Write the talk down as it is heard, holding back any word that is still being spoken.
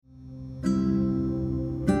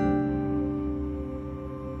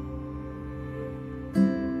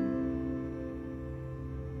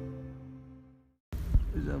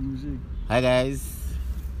Hi guys,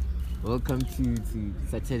 welcome to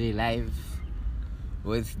Saturday Live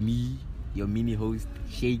with me, your mini host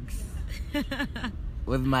Shakes.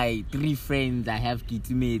 With my three friends, I have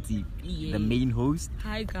Kitumeti, the main host.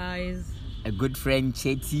 Hi guys. A good friend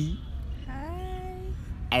Chetty. Hi.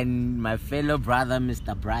 And my fellow brother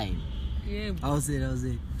Mr. Brian. Yeah. How's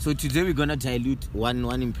it? So today we're gonna dilute one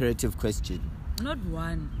imperative question. Not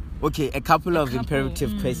one. Okay, a couple of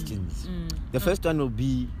imperative questions. The first one will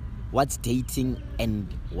be, what's dating and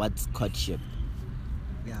what's courtship?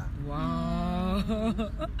 Yeah. Wow.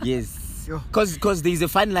 Yes, because there's a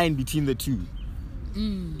fine line between the two.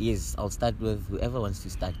 Yes, I'll start with whoever wants to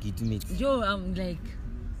start. Yo,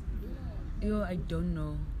 I don't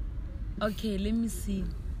know. Okay, let me see.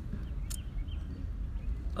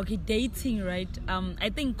 Okay, dating, right? I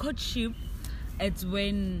think courtship, it's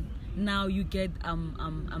when now you get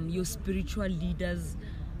your spiritual leaders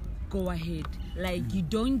go ahead. Like, you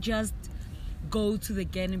don't just go to the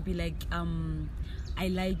girl and be like, I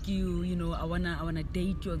like you, you know, I wanna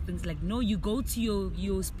date you and things like. No, you go to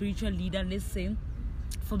your spiritual leader. Let's say,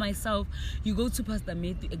 for myself, you go to Pastor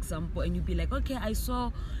Matthew, example, and you be like, okay, I saw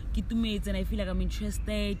Kitumates and I feel like I'm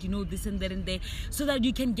interested, you know, this and that and that, so that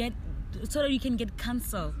you can get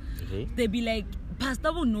counsel. Okay. They be like,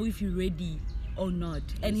 Pastor will know if you're ready or not,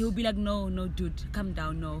 and he'll be like, no, dude, calm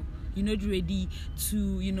down, no, you're not ready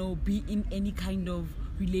to, you know, be in any kind of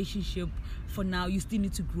relationship for now. You still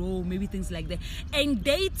need to grow, maybe things like that. And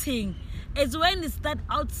dating is when it start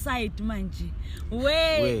outside, manji.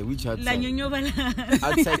 Wait, which outside?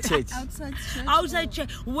 Outside church. Outside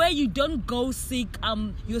church, where you don't go seek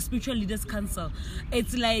your spiritual leader's counsel.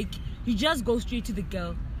 It's like you just go straight to the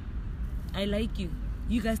girl. I like you.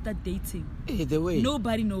 You guys start dating. Hey, the way.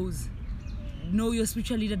 Nobody knows. Know your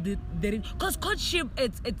spiritual leader, because courtship,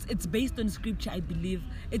 it's based on scripture. I believe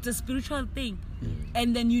it's a spiritual thing,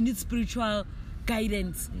 and then you need spiritual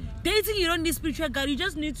guidance. Dating, you don't need spiritual guidance. You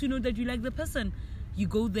just need to know that you like the person. You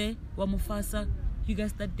go there, Wamufasa, you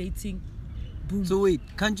guys start dating. Boom. So wait,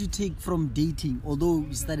 can't you take from dating, although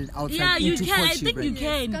we started outside, yeah, you into can. courtship, I think right? you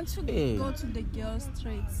can. Can't you go to the girl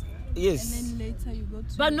straight? Yes. And then later you go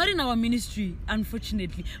to. But not in our ministry,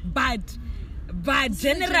 unfortunately. But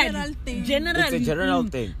generally, thing. It's a general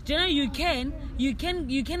thing. Generally,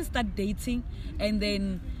 you can start dating, and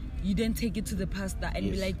then you then take it to the pastor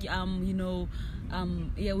and be like, you know,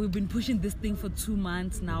 yeah, we've been pushing this thing for 2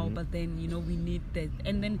 months now, but then, you know, we need that.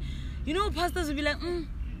 And then, you know, pastors will be like,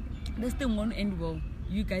 this thing won't end well.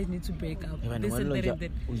 You guys need to break up. This and that and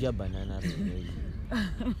that. Uja banana.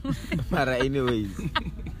 Mara, anyways.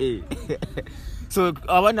 Hey. So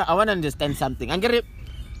I wanna understand something. Angere,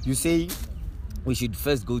 you say we should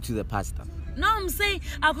first go to the pastor. No, I'm saying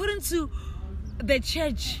according to the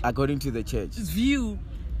church. According to the church view,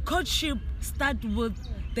 courtship start with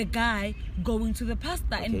the guy going to the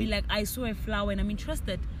pastor and be like, I saw a flower and I'm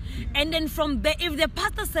interested. And then from there, if the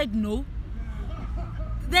pastor said no,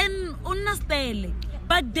 then understand.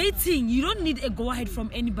 But dating, you don't need a go ahead from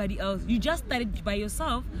anybody else. You just started by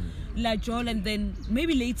yourself, like Joel, and then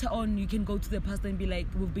maybe later on you can go to the pastor and be like,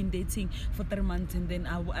 we've been dating for 3 months, and then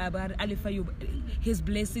I'll offer you his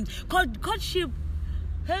blessings. Courtship,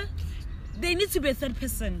 they need to be a third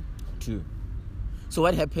person. True. So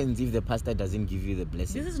what happens if the pastor doesn't give you the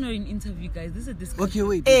blessing? This is not an interview, guys. This is a discussion. Okay,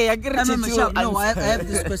 wait. Hey, I get No, I have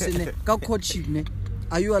this question. Courtship,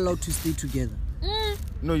 are you allowed to stay together?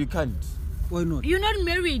 No, you can't. Why not? You're not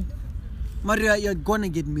married. Maria, you're gonna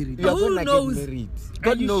get married. You're Who gonna knows? get married. Are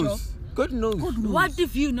God you knows. sure? God knows. What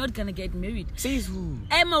if you're not gonna get married? Says who?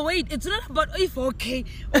 Emma, wait, it's not about if okay.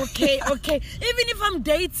 Even if I'm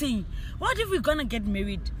dating, what if we're gonna get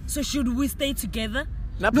married? So should we stay together?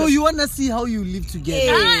 No, you wanna see how you live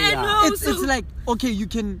together. Hey. It's like, okay, you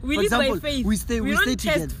can, We for live example, by faith. we stay don't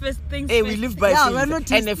together. test first things Hey, first. we live by Yeah, faith. we're not And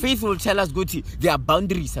testing. the faith will tell us, Guti, there are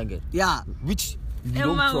boundaries again. Yeah. Which we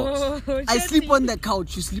don't Emma, cross. I sleep on the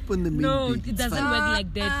couch, you sleep on the main No, bed. it It's doesn't fine. work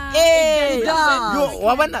like that. Hey, Yeah. Yo,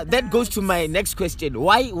 Wabana, that goes to my next question.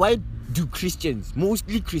 Why do Christians,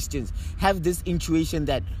 mostly Christians, have this intuition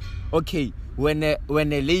that, okay, when a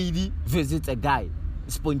lady visits a guy,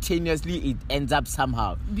 spontaneously it ends up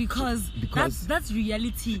somehow? Because that's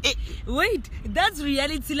reality. Wait, that's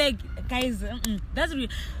reality. Like, guys, that's real.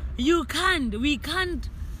 We can't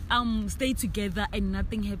stay together and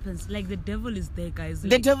nothing happens. Like, the devil is there, guys. The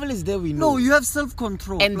Like, devil is there, we know. No, you have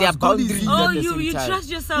self-control. And there are Plus, God is boundaries. real. oh, at the same you time. trust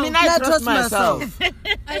yourself. I mean, I trust myself.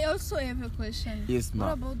 I also have a question. Yes,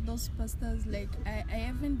 ma'am. What about those pastors? Like, I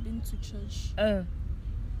haven't been to church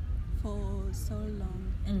for so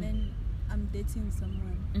long, and then I'm dating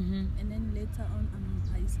someone, and then later on,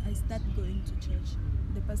 I start going to church.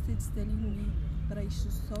 The pastor is telling me that I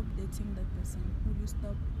should stop dating that person. Will you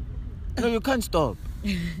stop? No, you can't stop.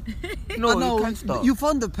 No, no, you can't stop. you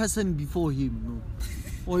found the person before him, no?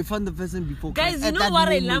 Or you found the person before Guys, Christ you at know that what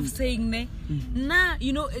I moment. love saying, ne? Nah,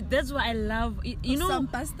 you know, that's what I love. You know, Some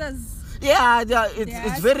pastors. Yeah, They it's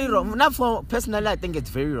are very asking- wrong. Not for personally, I think it's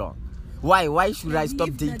very wrong. Why should I stop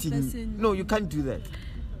Leave that dating? person. No, you can't do that.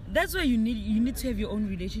 that's why you need to have your own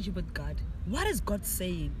relationship with God. What is God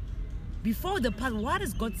saying? Before the past, what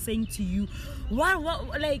is God saying to you? What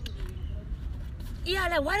like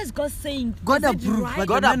what is God saying? God Is it approved, right? but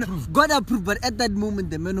God the man, approved. God approved, but at that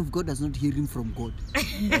moment, the man of God is not hearing from God.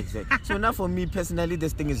 Exactly. So now for me personally,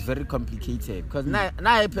 this thing is very complicated because now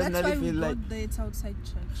I That's personally why we feel like don't date outside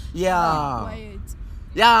church. Yeah. Quiet.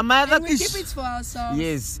 yeah, my And other we keep it for ourselves.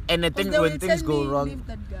 Yes, and I think they when will things tell go me, wrong, leave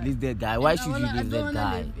that guy. leave that guy. Why And should you I leave that don't guy?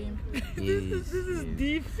 wanna leave him. Yes, This is yes.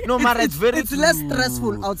 deep. No, man, it's very It's less true.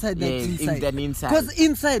 stressful outside than Yes, inside. than inside. Because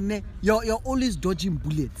inside, ne, you're always dodging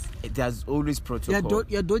bullets. There's always protocol.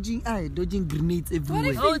 You're dodging grenades What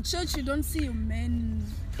everywhere. if Oh, in church you don't see your men?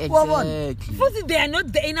 Exactly. First, they are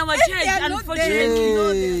not there in our church, They are not unfortunately. there.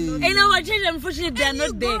 No, they are not In our church, unfortunately, they are And not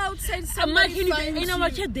you there. go outside, somebody Imagine finds in our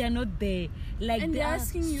you. church, they are not there. Like And they they're are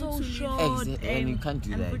asking you so to leave. short, And you can't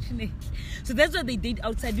do that. unfortunately. So that's why they date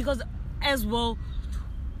outside because, as well,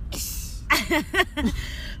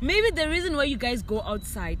 maybe the reason why you guys go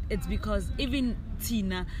outside it's because even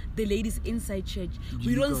Tina, the ladies inside church,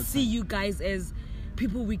 we go don't outside. see you guys as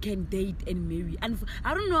people we can date and marry. And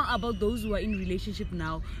I don't know about those who are in relationship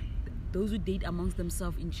now, those who date amongst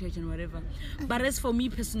themselves in church and whatever. But as for me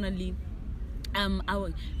personally,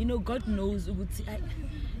 God knows.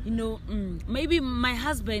 Maybe my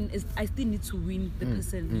husband is. I still need to win the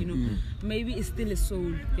person. Maybe it's still a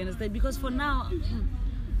soul. You understand? Because for now.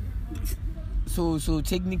 So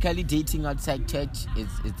technically dating outside church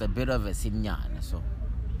it's a bit of a sin, yeah, so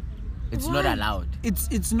it's not Why? allowed.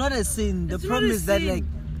 It's not a sin. The It's problem not a is that sin. like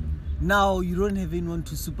now you don't have anyone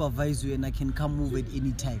to supervise you and I can come over at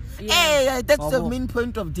any time. Yeah. Hey, that's the Bravo. main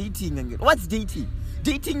point of dating. What's dating?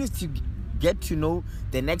 Dating is to get to know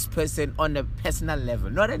the next person on a personal level,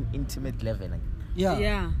 not an intimate level.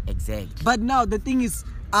 Yeah. Exactly. But now the thing is,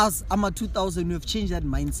 us, I'm a 2000, we have changed that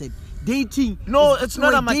mindset. Dating. No, is- it's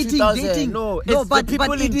not I'm a 2000. No, it's the but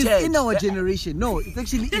people it in is church. in our generation. No, it's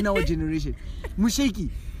actually in our generation. Musheki,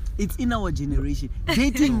 it's in our generation.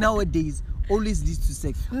 Dating nowadays always leads to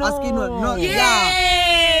sex. No. Asking what? No. Yeah.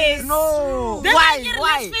 Yes. No. That's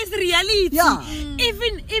Why? Let's face reality. Yeah.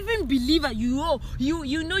 Even believer,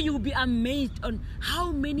 you'll be amazed on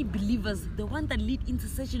how many believers, the one that lead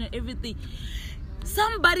intercession and everything.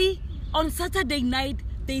 Somebody on Saturday night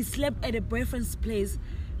they slept at a boyfriend's place.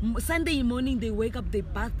 Sunday morning they wake up, they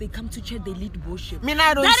bath, they come to church, they lead worship. Me,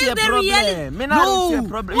 I don't That see is a the problem. reality. Me, I don't see a No.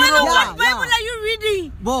 problem. What, You know what what? Yeah. Bible are you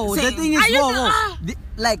reading? Whoa, the Say, thing is, are you whoa, the- whoa.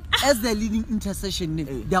 Like, as they're leading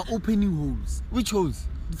intercession, they're opening holes Which holes?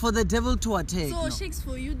 for the devil to attack. So no. shakes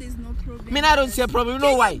for you, there's no problem. Me, I don't see a problem. You know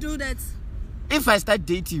Can why? you do that? If I start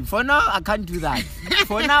dating, for now I can't do that.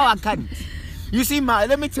 For now I can't. You see, Ma,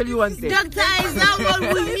 let me tell you one thing. Dr. Isaac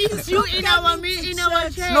will meet you in our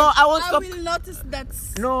church. No, I won't I stop. will notice that.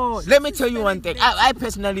 No, let me tell you one thing. I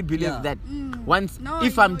personally believe Yeah. that once, No,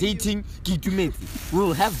 if I I'm know you. dating Kitumeti, we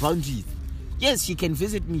will have boundaries. Yes, she can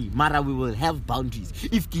visit me, Mara. We will have boundaries.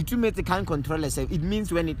 If Kitumeti can't control herself, it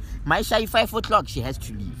means when my shy 5 o'clock, she has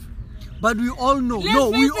to leave. But we all know. Let's No,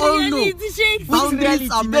 we face all know. reality, Shakes. Which reality?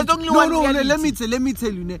 Are There's meant. only No, one no. reality. Let me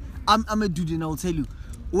tell you. Ne, I'm a dude, and I'll tell you.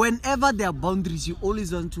 Whenever there are boundaries, you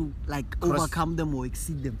always want to overcome them or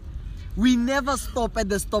exceed them. We never stop at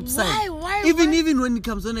the stop sign. Why? Even when it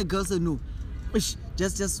comes on a girl say no, ish,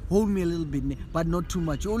 just hold me a little bit, ne, but not too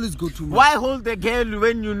much. You always go too much. Why hold the girl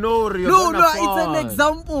when you know you're No, gonna it's an fall?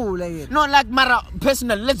 example. Like, No, like Mara,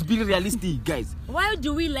 personal. Let's be realistic, guys. Why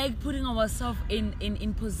do we like putting ourselves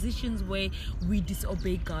in positions where we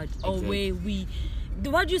disobey God or Exactly. where we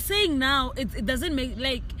what you're saying now it doesn't make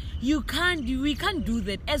like we can't do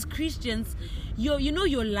that as Christians. Your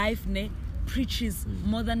life preaches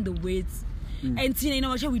more than the words. And Tina, in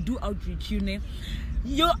our church we do outreach,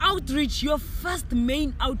 your outreach, your first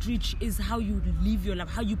main outreach is how you live your life,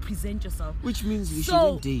 how you present yourself. Which means we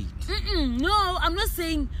So- shouldn't date. No, I'm not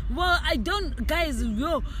saying. Well, I don't, guys.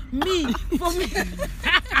 For me,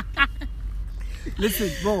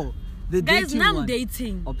 listen, bro. The guys. dating Now I'm one,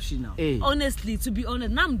 dating. optional. Hey. Honestly, to be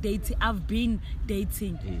honest, now I'm dating. I've been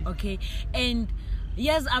dating. Yeah. Okay, and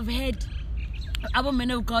yes, I've had our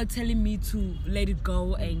men of God telling me to let it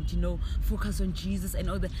go and focus on Jesus and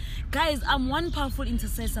all that. Guys, I'm one powerful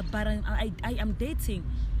intercessor, but I am dating.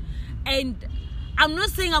 And I'm not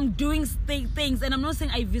saying I'm doing things, and I'm not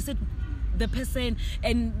saying I visit the person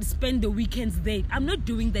and spend the weekends there. I'm not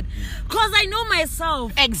doing that because I know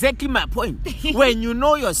myself. Exactly my point. When you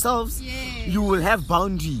know yourselves, you will have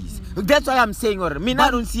boundaries. That's why I'm saying, or I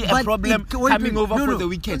don't see a problem coming over for the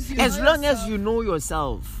weekend. As long as you know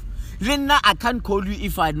yourself. Then now I can't call you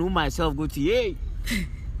if I know myself. Go to hey.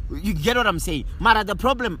 You get what I'm saying? Mara, the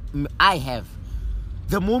problem I have,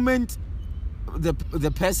 the moment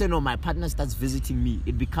the person or my partner starts visiting me,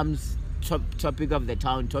 it becomes topic of the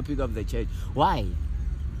town, topic of the church. Why?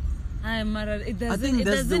 It doesn't. I think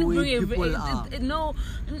that's the way people are. No,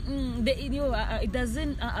 it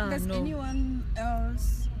doesn't. Does no. anyone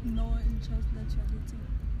else know in church that you're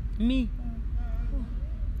dating? Me.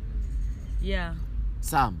 Yeah.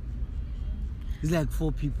 Sam. It's like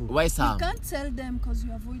 4 people. Why Sam? You can't tell them because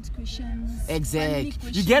you avoid questions. Exactly.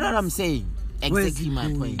 You get what I'm saying? Exactly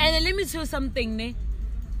my point. And let me tell you something, ne?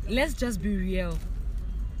 Let's just be real.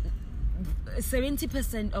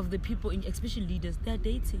 70% of the people, especially leaders, they're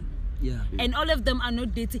dating. Yeah. And all of them are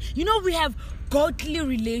not dating. You know, we have godly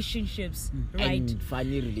relationships, right? And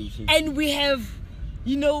funny relationships. And we have,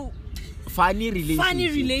 funny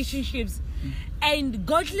relationships. And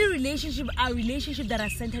godly relationships are relationships that are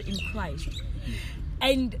centered in Christ.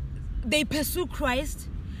 And they pursue Christ.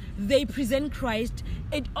 They present Christ.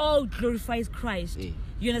 It all glorifies Christ. Yeah.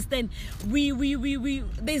 You understand? We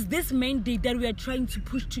there's this mandate that we are trying to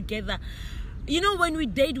push together. When we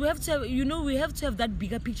date, we have to have that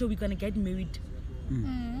bigger picture. We're gonna get married.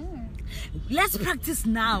 Let's practice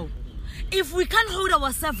now. If we can't hold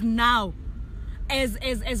ourselves now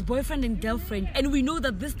as boyfriend and girlfriend, and we know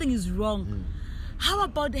that this thing is wrong, how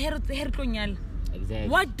about Exactly.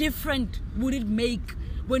 what different would it make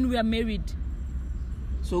when we are married?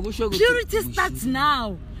 So Purity starts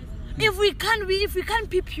now. If we can't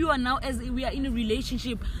be pure now as we are in a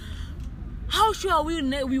relationship, how sure are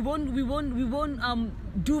we won't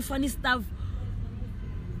do funny stuff?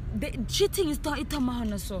 Cheating is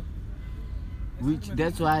so.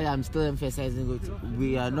 That's why I'm still emphasizing it.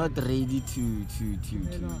 We are not ready to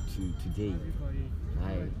today.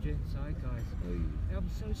 Hi. Gents, hi guys. I'm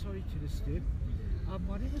so sorry to disturb.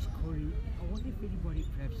 My name is Corey. I wonder if anybody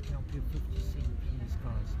perhaps can help you 50 cent, please,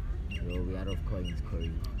 guys. Yo, we out of coins,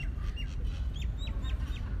 Corey.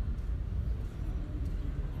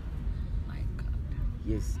 My God.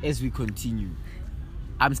 Yes, as we continue,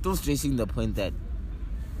 I'm still stressing the point that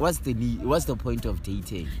what's the point of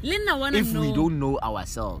dating? Linda wanna If know. we don't know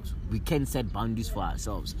ourselves, we can set boundaries for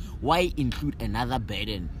ourselves. Why include another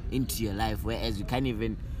burden into your life whereas you can't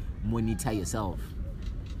even monitor yourself?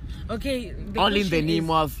 Okay. All in the name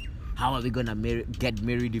of how are we gonna get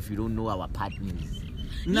married if we don't know our partners?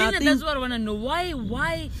 Linda, that's what I wanna know. Why?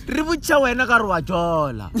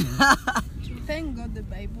 Thank God the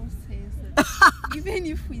Bible says that even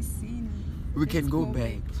if we sin, We can let's go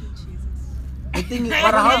back. to Jesus. The thing is,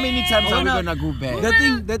 But how many times are we gonna go back?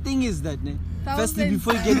 the thing is that, firstly,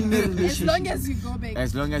 before you get in a relationship, as long as you go back.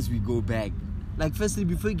 As long as we go back. like firstly,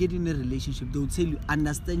 before you get in a relationship, they'll tell you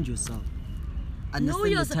understand yourself.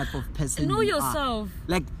 Understand the type of person Know you yourself. are.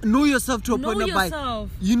 Like know yourself to a Know point whereby yourself.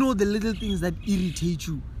 you know the little things that irritate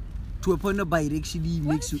you to a point whereby it actually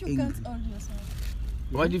What makes if you you angry. can't hold yourself?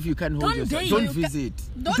 What if you can't hold Don't yourself? date. Don't You visit.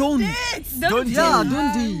 Don't. date. Don't Yeah, date.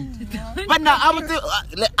 don't date. But now,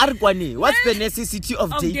 Arkwani, what's the necessity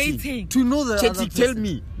of Of dating? dating. To know the other Chetty, tell person.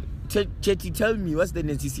 me. Chetty, tell me, what's the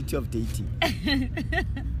necessity of dating?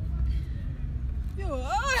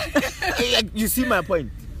 You see my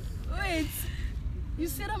point? Wait. You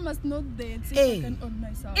said I must not date if Hey. I can hold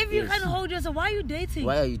myself. If you can't hold yourself, why are you dating?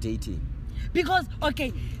 Why are you dating? Because,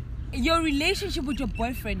 okay, your relationship with your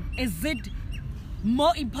boyfriend, is it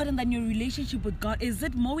more important than your relationship with God? Is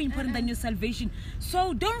it more important than your salvation?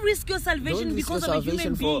 So don't risk your salvation Don't risk because your of a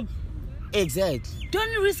human salvation being. Exactly.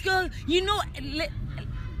 Don't risk your,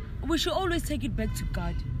 we should always take it back to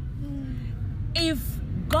God. If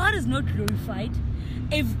God is not glorified,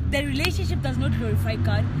 if the relationship does not glorify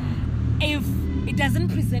God, if it doesn't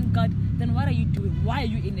present God, then what are you doing? Why are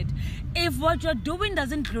you in it? If what you're doing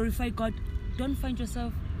doesn't glorify God, don't find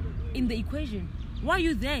yourself in the equation. Why are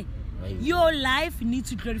you there? Right. Your life needs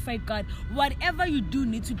to glorify God. Whatever you do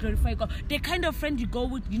needs to glorify God. The kind of friend you go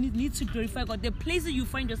with, you need to glorify God. The places you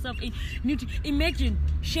find yourself in, you need to imagine.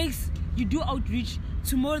 Shakes, you do outreach.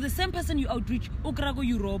 Tomorrow, the same person you outreach, Ukrago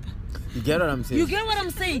Europe. You get what I'm saying? You get what I'm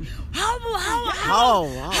saying? How How?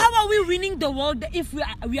 are we winning the world if we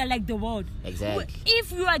are like the world? Exactly.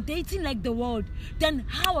 If you are dating like the world, then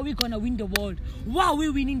how are we gonna win the world? Why are we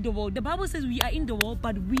winning the world? The Bible says we are in the world,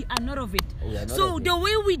 but we are not of it. We are not So of it. the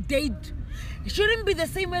way we date shouldn't be the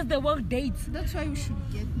same as the world dates. That's why we should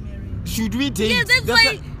get married. should we date? Yeah, that's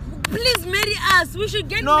why. Please marry us. We should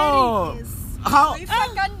get married. No. How? If I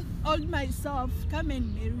can hold myself, come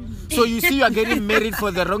and marry me. So you see, you are getting married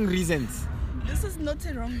for the wrong reasons. This is not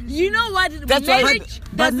a wrong reason. You know what? That's why- marriage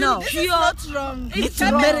but doesn't now- This cure. is not wrong. It's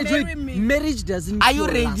Come and marriage. marry Wait, me. marriage doesn't. Are you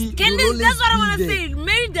cure ready? lust. Candice, You'll that's what I always want be to there. say.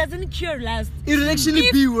 Marriage doesn't cure lust. It'll actually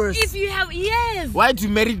be worse. If you have, yes. Why do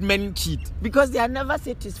married men cheat? Because they are never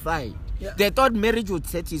satisfied. Yeah. They thought marriage would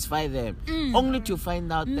satisfy them, only to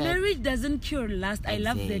find out that. Marriage doesn't cure lust. I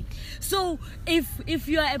love that. Exactly. So if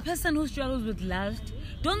you are a person who struggles with lust,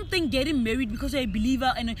 don't think getting married because you're a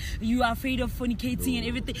believer and you are afraid of fornicating and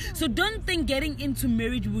everything. So don't think getting into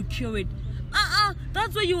marriage will cure it.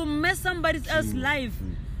 That's where you will mess somebody else's life.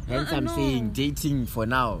 Hence, I'm no. saying dating for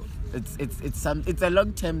now. It's a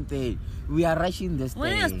long-term thing. We are rushing this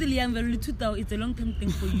When thing. you're still young, very little, though, it's a long-term thing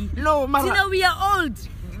for you. No, See, Mara. now we are old.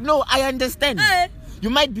 No, I understand. Eh. You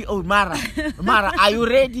might be old, Mara. Mara, are you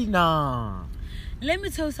ready now? Let me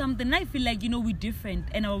tell you something. I feel like, we're different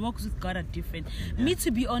and our walks with God are different. Me,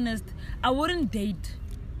 to be honest, I wouldn't date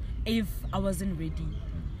if I wasn't ready.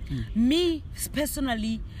 Me,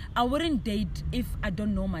 personally, I wouldn't date if I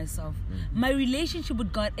don't know myself. My relationship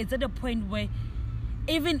with God is at a point where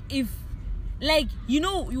even if,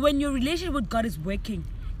 when your relationship with God is working,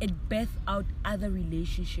 it births out other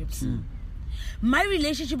relationships. My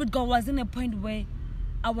relationship with God was in a point where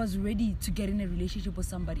I was ready to get in a relationship with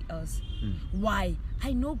somebody else. Why?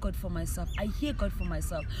 I know God for myself. I hear God for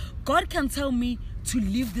myself. God can tell me to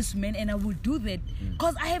leave this man and I will do that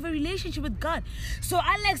because I have a relationship with God. So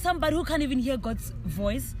I like somebody who can't even hear God's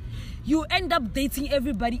voice. You end up dating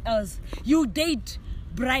everybody else. You date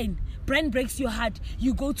Brian. Brian breaks your heart.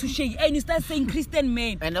 You go to Shay and you start saying Christian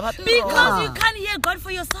man. Because you can't hear God for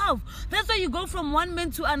yourself. That's why you go from one man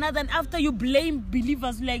to another, and after you blame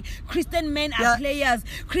believers like Christian men are players.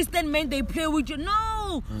 Christian men, they play with you.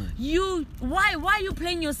 No, why are you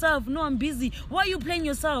playing yourself? No, I'm busy. Why are you playing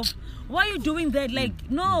yourself? Why are you doing that?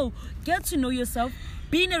 No, get to know yourself.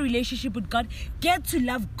 Be in a relationship with God. Get to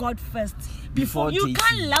love God first. Before you dating.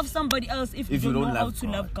 can't love somebody else if you don't know how to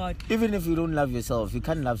love God. Even if you don't love yourself, you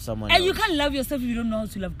can't love someone And else. you can't love yourself if you don't know how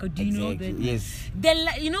to love God. Do you know that? Yes.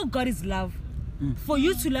 God is love. For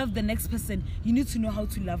you to love the next person, you need to know how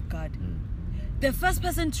to love God. The first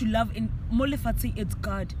person to love in Molefati, it's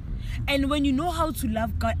God. And when you know how to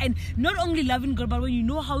love God, and not only loving God, but when you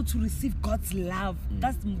know how to receive God's love,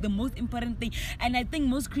 that's the most important thing. And I think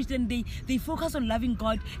most Christians, they focus on loving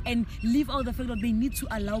God and leave out the fact that they need to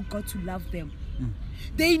allow God to love them.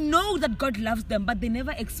 They know that God loves them, but they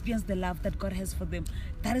never experience the love that God has for them.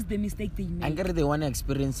 That is the mistake they make. And they want to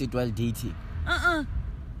experience it while dating. That's I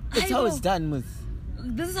how know. it's done, Mus.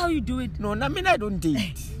 This is how you do it. No, I don't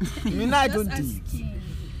date. I don't date.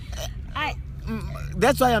 I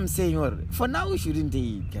That's why I'm saying, for now we shouldn't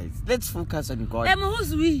date, guys. Let's focus on God.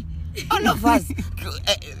 who's we? All of us,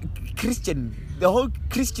 Christian, the whole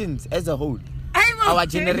Christians as a whole, I'm our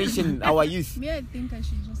generation, our youth. Me, I think I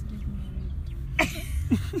should just get married.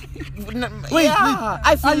 Wait,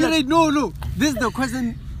 I feel are you like- ready? No. This is the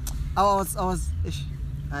question.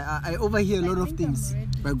 I overhear a lot I of think things I'm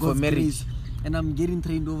ready. by God's marriage. grace, and I'm getting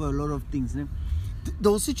trained over a lot of things. Ne?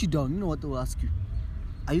 They'll sit you down. You know what they'll ask you?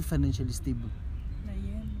 Are you financially stable? I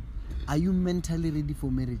am. Are you mentally ready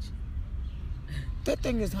for marriage? That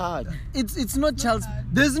thing is hard. It's not child's.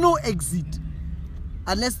 There's no exit,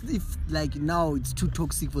 unless if now it's too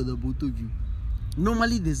toxic for the both of you.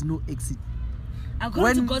 Normally, there's no exit.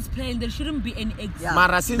 According to When- God's plan, there shouldn't be any exit. Yeah.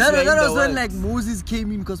 Mara, since that we're in that the was when world. Moses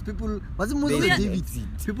came in because people was it Moses They or didn't David? exit.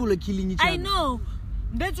 People were killing each other. I know.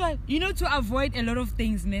 That's why to avoid a lot of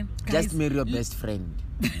things, ne? Guys, Just marry your best friend.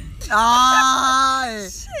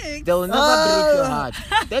 They'll never break your heart.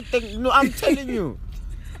 That thing, no, I'm telling you.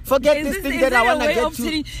 Forget this thing that I want to get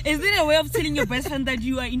to. Is there a way of telling your best friend that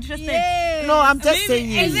you are interested? Yes. No, I'm just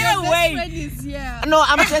Maybe- saying. is there a Best way? friend is here. No,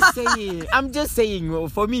 I'm just saying.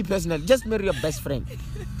 For me personally, just marry your best friend.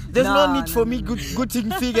 There's no need for me good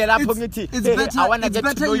thing figure up on it. it's Hey, better- I wanna it's get to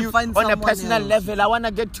better know you you find on a someone personal else. level. I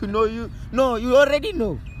wanna get to know you. No, you already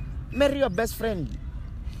know. Marry your best friend.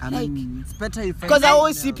 I mean, it's better if Because I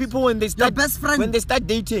always see people when they start best friend. when they start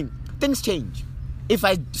dating, things change. If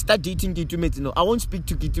I start dating Kitumeti, I won't speak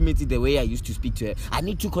to Kitumeti the way I used to speak to her. I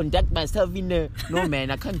need to conduct myself in a... No,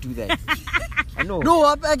 man, I can't do that. I know. No,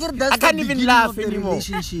 I get that. I can't even laugh anymore.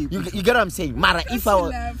 Relationship. You get what I'm saying? Mara, if I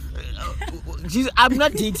was... Love. I'm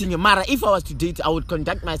not dating you. Mara, if I was to date, I would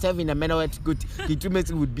conduct myself in a manner where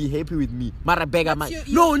Kitumeti would be happy with me. Mara, beggar man.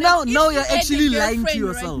 No, now if you're you had a actually lying to girlfriend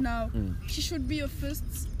yourself. Right now, she should be your first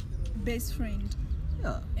best friend,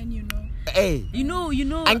 Yeah. and you know. Hey. You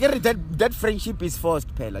know. And get it, that friendship is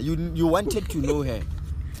forced, Pella. You wanted to know her.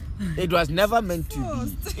 It was never meant to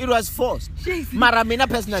be. It was forced. Mara, mina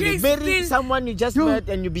personally, Shakespeare. marry someone you just met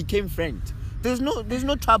and you became friends. There's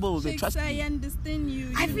no trouble with it. Trust I me. understand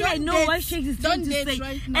you. I You feel I don't know date- what Shakes is trying Don't to date say.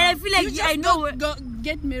 right And now. I feel like you just I know don't go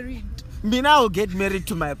get married. Mina will get married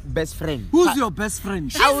to my best friend. Who's your best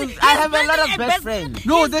friend? I have a lot of best friends.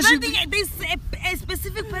 No, he's there should building there's a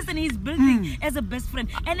specific person he's building as a best friend,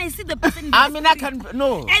 and I see the person. I mean, I can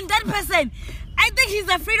no. And that person, I think he's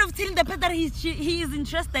afraid of telling the person that he is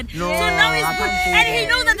interested. No, so now he's I can't say and he that.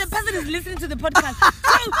 knows that the person is listening to the podcast.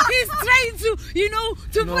 So he's trying to,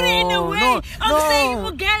 to put it in a way No, of no. saying,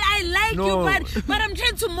 "Well, girl, I like No. you, but I'm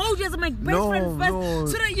trying to mold you as my best No, friend first, no.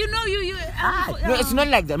 so that you." No, it's not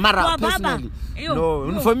like that. Mara, Baba. personally. Yo,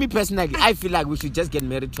 No, yo. for me personally, I feel like we should just get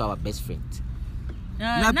married to our best friend.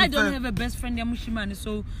 And I don't prefer- have a best friend, Yamushimani,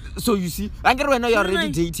 so So you see, I get when you're already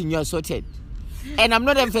Right. dating, you're sorted. And I'm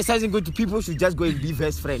not emphasizing good to people should just go and be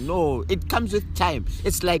best friend. No, it comes with time.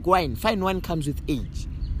 It's like wine. Fine wine comes with age.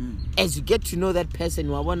 As you get to know that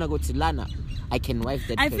person, I wanna go to Lana, I can wife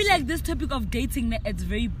that I person. feel like this topic of dating, it's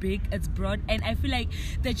very big, it's broad, and I feel like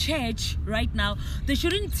the church right now, they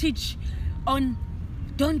shouldn't teach on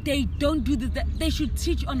don't date, don't do this. They should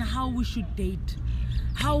teach on how we should date,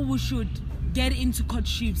 how we should get into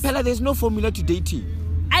courtships. Bella, there's no formula to dating.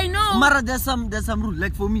 I know. Mara, there's some rule.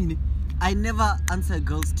 Like for me, I never answer a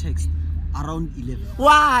girl's text around 11.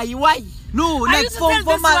 Why? No, I like used to for tell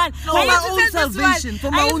this my one. for I my used to own tell this one. salvation. For I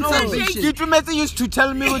my used own to tell salvation. Did you Matthew used to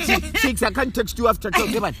tell me what Shakes, I can't text you after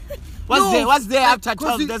 12. Come on. No, What's there after 'cause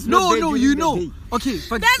 12? you- There's no, day no, during you the know. day. Okay,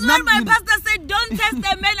 but That's now, why my you know. pastor said, don't test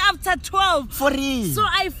a man after 12. For real. So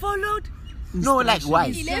I followed. No, like why?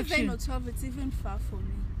 11 or 12, it's even far for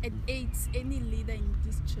me. At 8, any leader in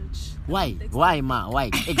this church. Why? Text Why, ma? Why?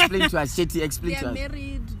 Explain to us, Shetty. They Explain are to us.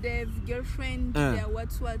 married, they have girlfriend, Uh. they are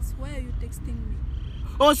what's. Why are you texting me?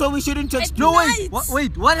 Oh, so we shouldn't text. At No, night.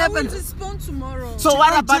 wait, what I will happened? respond tomorrow. So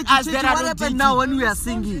what about Chetty, us that what are not happened dating? now when we are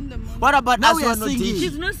Respond in singing? the morning. What about Now us we who are are not singing. dating?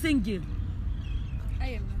 She's not single. I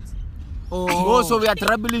am not. Oh, so we are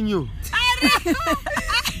troubling you.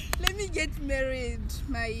 Let me get married,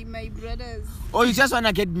 my brothers. Or you just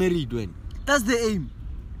wanna get married when? That's the aim.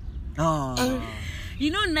 Oh.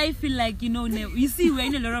 Now I feel like, you see, we're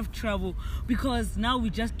in a lot of trouble because now we're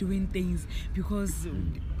just doing things because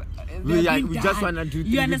We they're being just done. wanna do You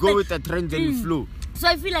things. We understand? go with the trends and flow. So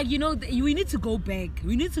I feel like, we need to go back.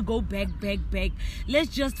 We need to go back. Let's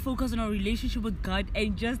just focus on our relationship with God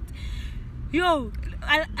and just,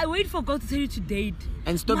 I wait for God to tell you to date.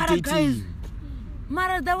 And stop Mara, dating. guys,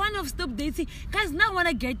 Mara, the one of stop dating. Guys, now I want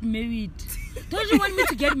to get married. Don't you want me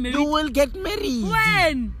to get married? You will get married.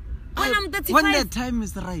 When I'm 35. When the time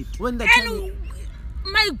is right. When the time. And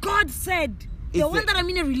my God said, the It's one the- that I'm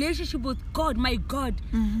in a relationship with God, my God,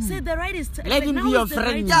 said the right is Let him now be your is the friend.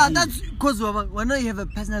 right Yeah, time. that's because when you have a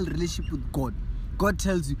personal relationship with God, God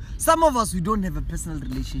tells you. Some of us, we don't have a personal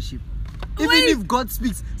relationship. Even Wait. if God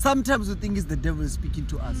speaks, sometimes we think it's the devil speaking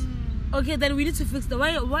to us. Okay, then we need to fix the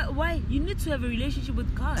why you need to have a relationship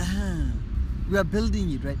with God. We are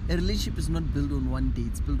building it, right? A relationship is not built on one day,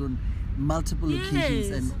 it's built on multiple occasions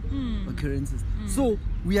Yes. and occurrences. So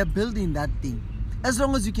we are building that thing. As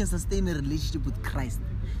long as you can sustain a relationship with Christ,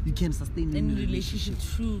 you can sustain In any relationship,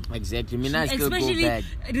 true. Exactly. Me now still go Especially back.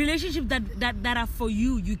 relationship that are for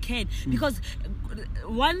you can, because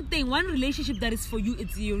one relationship that is for you,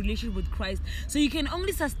 it's your relationship with Christ. So you can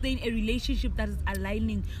only sustain a relationship that is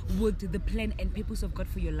aligning with the plan and purpose of God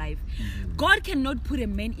for your life. God cannot put a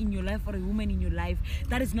man in your life or a woman in your life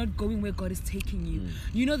that is not going where God is taking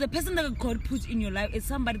you. The person that God puts in your life is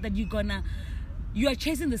somebody that you are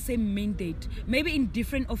chasing the same mandate, maybe in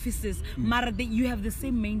different offices, but you have the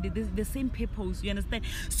same mandate, the same purpose. You understand?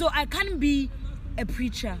 So I can't be a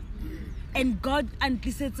preacher and God and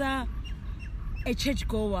a church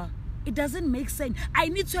goer. It doesn't make sense. I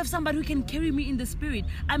need to have somebody who can carry me in the spirit.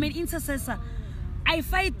 I'm an intercessor. I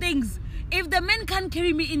fight things. If the man can't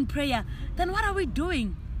carry me in prayer, then what are we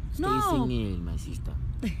doing? Stay No. single, my sister.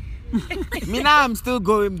 Me now, I'm still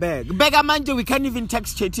going back. Beggar Manje, we can't even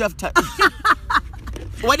text Chetty after.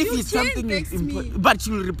 What if You it's can something text me. important? But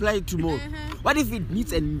she'll reply tomorrow. What if it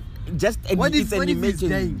needs What if- an what if it's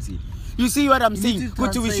emergency? You see what I'm You saying? need to Kuti,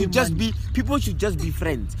 we transfer should just money. people should just be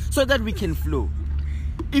friends so that we can flow.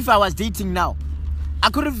 If I was dating now, I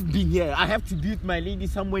could have been here. I have to be with my lady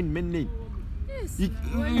somewhere in Menley. Yes.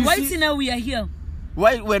 Why see- now we are here?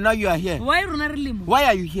 Why when now you are here? Why Rona Relimo? Why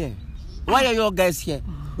are you here? Why are your guys here?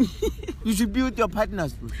 You should be with your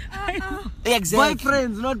partners, bro. Exactly.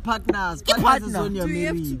 Boyfriends, not partners. Yeah, Partners is partner. when you're Do you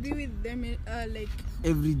have to married. be with them like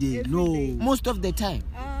Every day. Every No. day. Most of the time.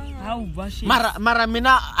 How Vashi? Mara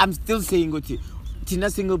Mina, I'm still saying what Tina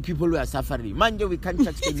single people who are suffering. Manje, we can't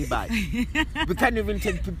touch anybody. We can't even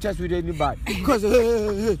take pictures with anybody. Because,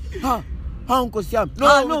 no,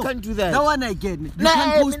 we can't do that. That one I get. You Nah,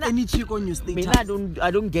 can't post me any chick on your status. I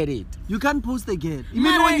don't get it. You can't post again.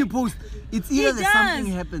 Even when you post, it's either that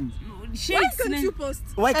something happens. Why Shakes, can't ne? you post?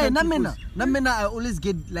 Why Hey, can't you Namena, post? Namena, I always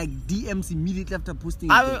get like DMs immediately after posting.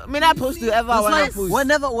 I post whoever I That's want why to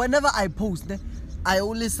post. whenever I post, I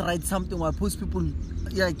always write something or I post people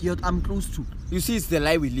like I'm close to. You see, it's the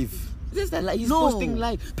lie we live. This is the lie. He's No. posting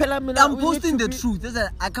lie. Pelamina, I'm we posting need the to be- truth. That's why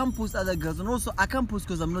I can't post other girls, and also I can't post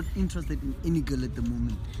because I'm not interested in any girl at the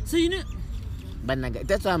moment. So you know, But naga,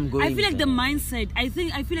 that's why I'm going. I feel like the mindset. I feel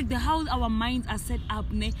like the how our minds are set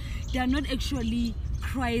up. Ne, they are not actually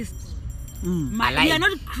Christ. We are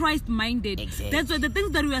not Christ minded. Exactly. That's why the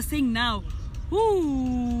things that we are saying now.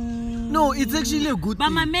 Ooh. No, it's actually a good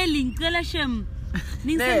thing. Mailing, DM.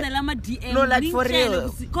 No, like for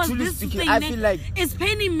real. Because Truly this speaking, thing I feel like it's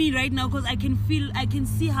paining me right now because I can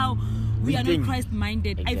see how we are not think. Christ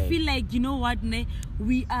minded. I Exactly. feel like, you know what, ne?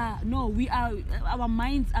 We are our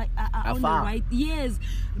minds are on the far. right. Yes,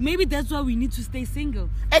 maybe that's why we need to stay single.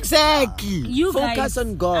 exactly. You Focus guys,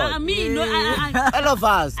 on God. All of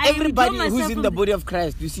us, I everybody withdraw who's myself in from the the- body of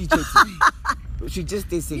Christ, you see, church. We should just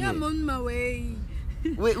stay Yeah, single. I'm on my way.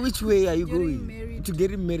 Wait, which way are you Getting going? married. To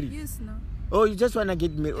getting married? Yes, now. Oh, you just wanna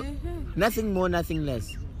get married? Uh-huh. Nothing more, nothing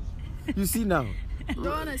less. You see now? Don't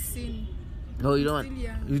wanna sin. No, you don't. Still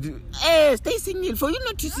young. You do. Hey, stay single. For you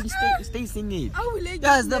not to sing, stay single. How will I get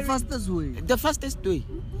Yeah, it's the married? fastest way. The fastest way.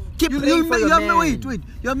 Keep praying You're, for your man. wait.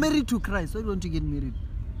 You're married to Christ. Why don't you get married?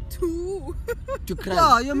 Two. To Christ.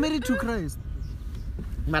 Yeah, you're married to Christ.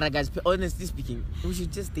 Mara guys, honestly speaking, we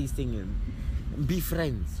should just stay single. Be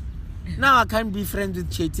friends. Now I can't be friends with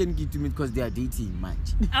Chetty and Gitumi because they are dating much.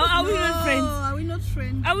 Are we not friends? Are we not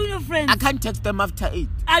friends? Are we not friends? I can't text them after 8.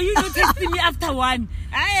 Are you not texting me after 1?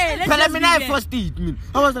 Hey, let's But I just mean, be I there. first date.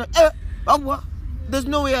 I was like, what? There's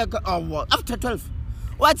no way I can. What? After 12.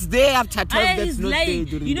 What's there after 12 Ay, that's he's not there lying.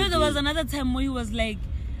 during You know, the there was day? another time where he was like,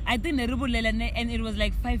 I think the Rebel Lelane, and it was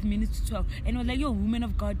like 5 minutes to 12. And he was like, yo, woman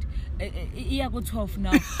of God, I go 12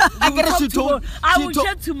 now. I guess she told. I she will told-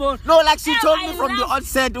 chat tomorrow. No, like she Yeah, told I me from the laughed.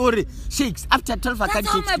 onset, Ori, Shakes, after 12 I That's can't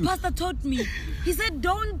how text my you. pastor taught me. He said,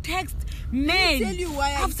 don't text Let me men tell you why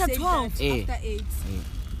I after said 12. that Eh. after 8.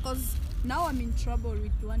 Because now I'm in trouble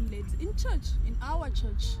with one lady in church, in our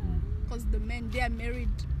church. Because the men, they are married.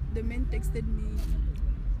 The man texted me.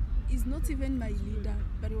 He's not even my leader,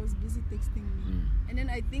 but he was busy texting me. And then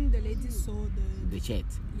I think the lady saw The chat.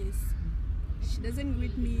 yes. She doesn't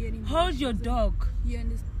greet me anymore. Hold She your doesn't- dog. You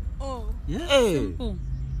understand? Oh, Hey, Simple.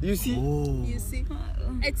 you see? Oh. you see,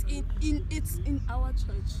 it's in our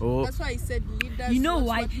church. Oh. That's why I said leaders. You know what-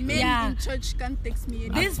 why? what men Yeah. in church can't text me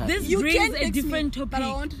anymore. This You brings can a text different me, but I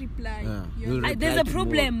topic. won't reply. Yeah, You you'll understand? There's reply a tomorrow.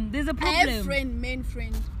 problem. There's a I have problem. men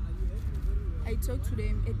friend. I talk to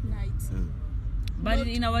them at night. But Not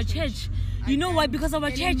in our in church, I you know why? can't Because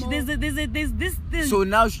our church, anymore. there's this thing. So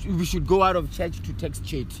now we should go out of church to text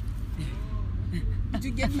chat. Did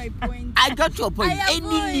you get my point? I got your point. I Any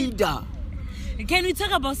avoid. leader. Can we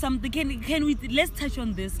talk about something? Can we let's touch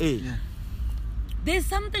on this? Hey. There's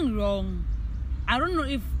something wrong. I don't know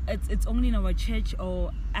if it's only in our church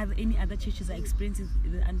or any other churches are experiencing.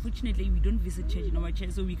 Unfortunately, we don't visit church in our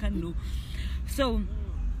church, so we can't know. So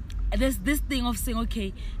there's this thing of saying,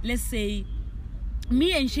 okay, let's say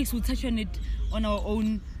me and Shakes will touch on it on our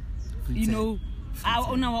own, you know,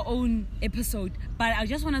 on our own episode. But I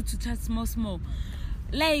just wanted to touch small.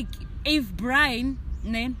 Like if Brian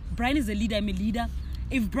is a leader, I'm a leader.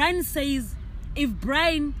 If Brian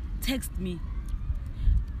texts me,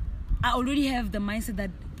 I already have the mindset that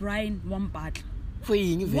Brian won't battle.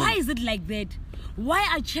 Why is it like that? Why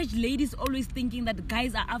are church ladies always thinking that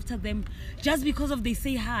guys are after them just because of they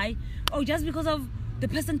say hi or just because of the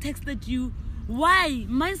person texted you? Why?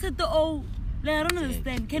 Mindset like, I don't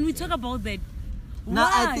understand. Can we talk about that? Now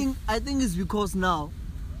Why? I think it's because now,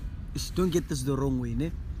 don't get this the wrong way,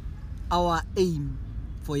 ne? Our aim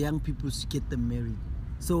for young people is to get them married.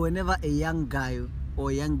 So whenever a young guy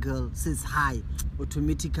or a young girl says hi,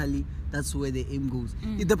 automatically that's where the aim goes.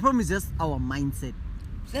 The problem is just our mindset.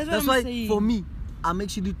 That's That's what why I'm saying. for me, I'm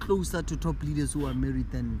actually closer to top leaders who are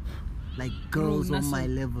married than like girls on my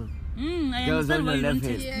level. I Girls understand on why your you don't level.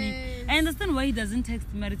 text me. Yes. I understand why he doesn't text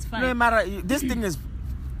me, but it's fine. No, Mara, this thing is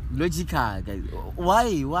logical, guys.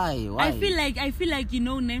 Why? I feel like you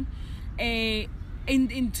know,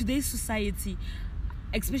 in today's society,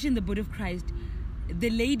 especially in the body of Christ, the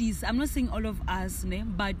ladies, I'm not saying all of us,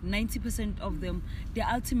 but 90% of them, their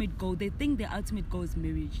ultimate goal, they think their ultimate goal is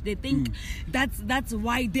marriage. They think that's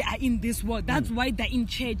why they are in this world. That's why they're in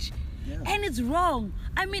church. And it's wrong.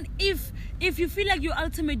 I mean, if you feel like your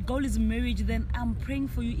ultimate goal is marriage, then I'm praying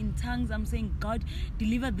for you in tongues. I'm saying, God,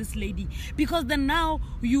 deliver this lady, because then now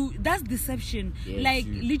that's deception. Yeah, like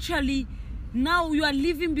true. literally. Now you are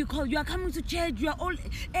living because you are coming to church, you are all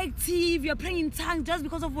active, you are praying in tongues just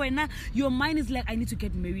because of when your mind is like, I need to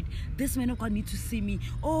get married. This man of God needs to see me.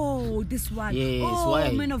 Oh, this one. Yes, oh,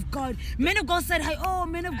 why? Man of God. Man of God said, hi. Oh,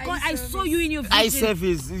 man of God, I saw you in your vision. Eye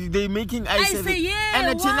service. They making eye service. say, yeah,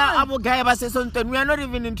 And the China Abu Gaya says something. We are not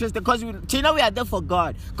even interested because China, we are there for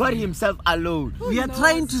God. God Himself alone. We are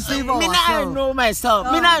trying to save Me, ourselves. I know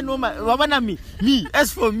myself. Me, I know my. Wabana me. Me.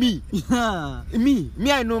 As for me. Yeah. Me,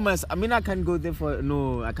 I know myself. I mean, I can't go there for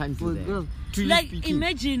no. I can't do that. Well, Truly Like speaking.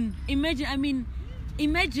 imagine. I mean,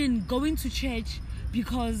 imagine going to church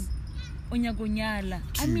because onyagonyala.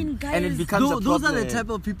 I mean, guys. And it becomes a Those are the problem. type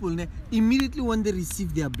of people. Ne, immediately when they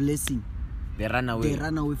receive their blessing, They run away. they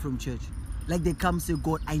run away from church. Like they come say,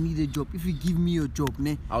 God, I need a job. If you give me your job,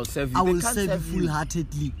 ne, I'll serve you. I They will can't serve you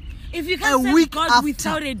full-heartedly. if you a can't serve week God after.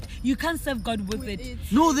 without it, you can't serve God with it.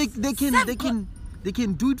 No, they can Serve they can they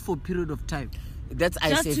can do it for a period of time That's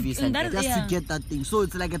Just to- ISFV and that center. is- just Yeah. to get that thing. So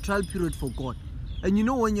it's like a trial period for God. And you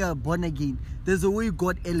know when you are born again, there's a way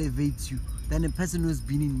God elevates you than a person who's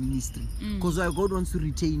been in ministry. Because God wants to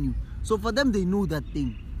retain you. So for them, they know that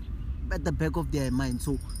thing at the back of their mind.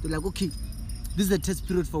 So they're like, okay, this is a test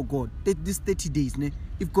period for God. This 30 days, ne?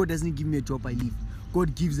 If God doesn't give me a job, I leave.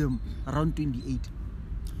 God gives them around 28.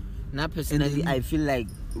 Now personally, then- I feel like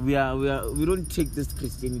we don't take this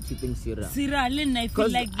Christianity thing serious. Cyril, I feel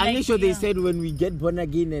Because like I'm sure they yeah. said when we get born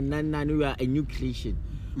again and nan we are a new creation.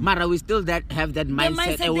 Mara, we still have that mindset,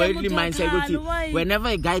 mindset, a worldly the mindset. motor, Okay, why? whenever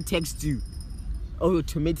a guy texts you,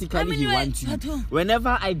 automatically I mean, he you are- wants you. Tato.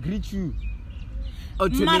 Whenever I greet you, Mar,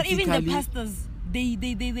 automatically. even the pastors,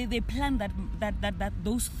 they plan that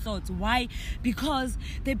those thoughts. Why? Because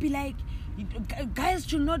they be like, guys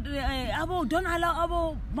should not don't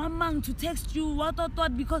allow mamang to text you what,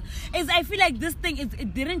 because I feel like this thing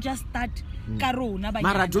it didn't just start karo na Mara,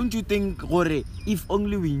 banyana. don't you think, Gore, if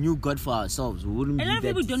only we knew God for ourselves, we wouldn't A be lot of that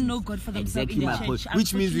people don't diseased. know God for themselves Exactly in the my church, point.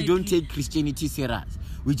 Which means we don't unfortunately. take Christianity serious.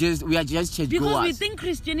 We are just church Because goers. we think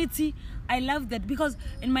Christianity, I love that, because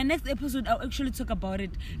in my next episode I'll actually talk about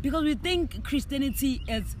it, because we think Christianity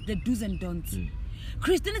is the do's and don'ts.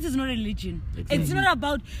 Christianity is not a religion. Exactly. It's not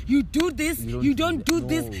about you do this, you don't do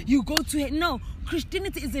this, No. you go to hell. No,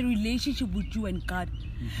 Christianity is a relationship with you and God.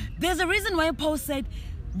 There's a reason why Paul said,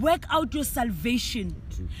 work out your salvation.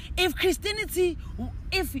 True. If Christianity,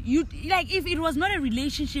 if it was not a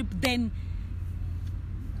relationship, then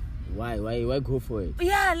Why go for it?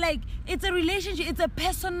 yeah, like it's a relationship, it's a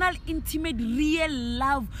personal, intimate, real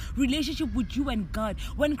love relationship with you and God.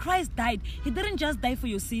 When Christ died, He didn't just die for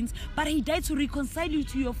your sins, but He died to reconcile you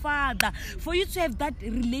to your Father, for you to have that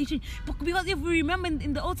relationship. Because if we remember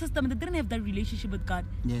in the Old Testament, they didn't have that relationship with God.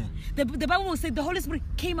 Yeah. The Bible will say the Holy Spirit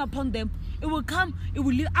came upon them. It will come, it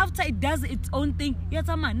will live after it does its own thing. Yes,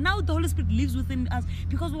 man. Now the Holy Spirit lives within us.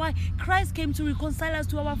 Because why? Christ came to reconcile us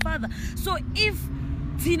to our Father. So if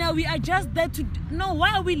Tina, we are just there to no.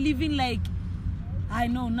 Why are we living like? I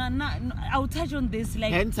know, no. I'll touch on this.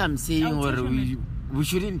 Like, Hence I'm saying, I'll touch or on we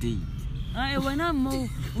shouldn't date. when I'm more,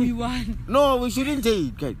 we want. No, we shouldn't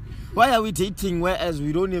date. Guys. Why are we dating whereas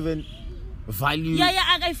we don't even value?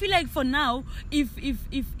 Yeah. I feel like for now,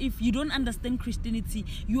 if you don't understand Christianity,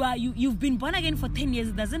 you've been born again for 10 years.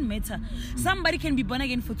 It doesn't matter. Somebody can be born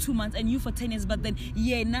again for 2 months and you for 10 years, but then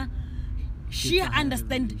she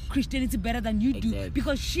understands Christianity better than you do, Exactly.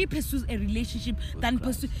 because she pursues a relationship than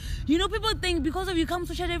pursue. You know, people think because of you come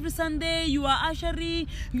to church every Sunday, you are ushering,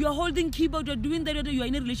 you are holding keyboard, you're doing that, you are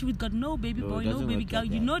in a relationship with God. No, baby No, boy, it no, doesn't baby work girl,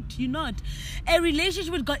 like you're not. A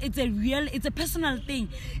relationship with God, it's a personal thing.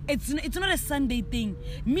 It's not a Sunday thing.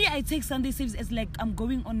 Me, I take Sunday service as like I'm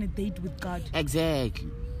going on a date with God. Exactly.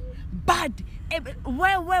 But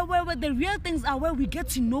where the real things are, where we get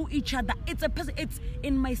to know each other. It's a person. It's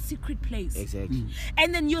in my secret place. Exactly.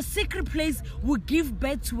 And then your secret place will give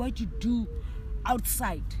birth to what you do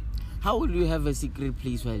outside. How will you have a secret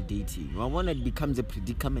place while dating? When it becomes a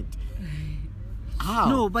predicament. How?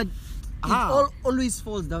 No, but it How? always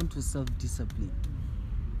falls down to self-discipline.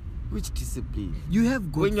 Which discipline? You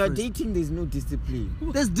have God When you're first. dating, there's no discipline.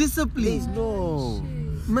 There's discipline. There's no.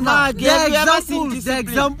 Mana, Mark, there have you are ever seen examples. There are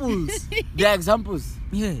discipline? examples. There are examples.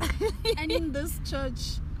 Yeah. And in this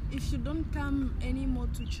church, if you don't come anymore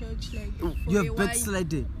to church, like for You a have while,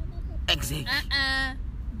 backslided. Exactly.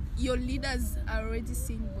 your leaders are already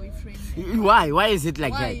seeing boyfriend. Why? Why is it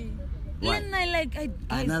like Why? Why? Then guys,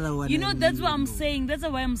 Another one you know, I that's really what I'm don't know. saying. That's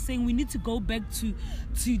why I'm saying we need to go back to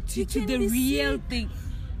can the be real seen. thing.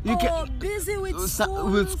 You busy with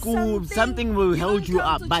with school, something will hold you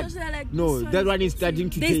up. But no, that one is starting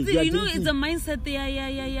to They change. still, you know, it's a mindset.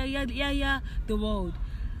 Yeah. The world.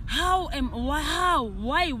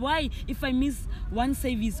 Why? If I miss one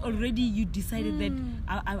service already, you decided that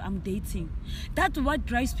I'm dating. That's what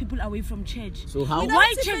drives people away from church. So how?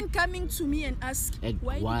 Why even coming to me and ask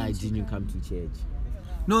why didn't you come to church?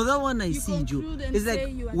 No, that one I see, Joe. conclude and It's say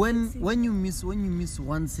like you are when you miss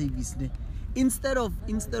one service, instead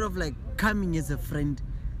of like coming as a friend,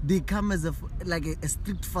 they come as a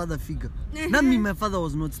strict father figure. Not me, my father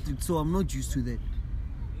was not strict, so I'm not used to that.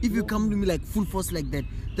 If you come to me like full force like that,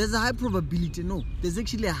 there's a high probability. No, there's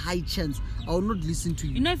actually a high chance I will not listen to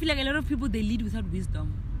you. You know, I feel like a lot of people, they lead without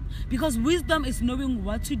wisdom. Because wisdom is knowing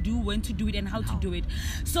what to do, when to do it, and how to do it.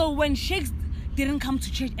 So when Shakes didn't come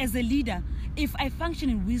to church as a leader, if I function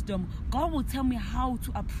in wisdom, God will tell me how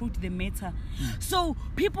to approach the matter. So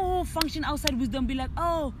people who function outside wisdom be like,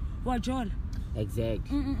 oh, what Joel?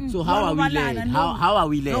 Exactly. So how are we led? How are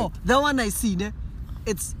we led? No, that one I see,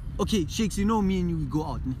 it's okay, Shakes, you know me and you, we go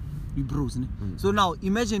out, we bros. So now,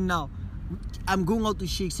 imagine now, I'm going out to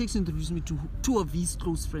Shakes. Shakes introduced me to two of his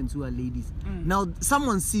close friends who are ladies. Now,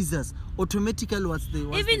 someone sees us, automatically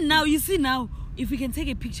Even now, you see now, if we can take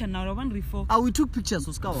a picture now, I want refer. we took pictures,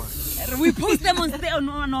 Oskawa. We post them on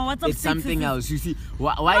WhatsApp. It's something else. You see,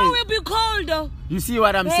 why? Oh, we'll be cold though. You see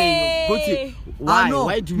what I'm saying? Why? No,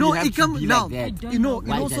 Why do we have to be now, like that? You know,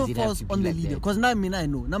 Why it does also it have falls to be on the like leader. that? Because now, I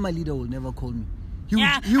know. Now my leader will never call me.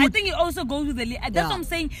 I think it also goes with the leader. That's what I'm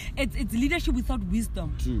saying. It's leadership without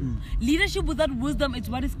wisdom. True. Leadership without wisdom is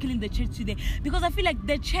what is killing the church today. Because I feel like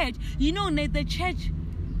the church, you know, the church,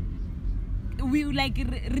 we like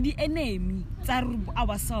the enemy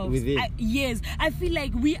ourselves. Yes, I feel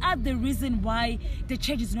like we are the reason why the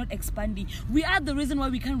church is not expanding. We are the reason why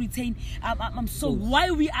we can't retain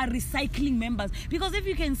why we are recycling members. Because if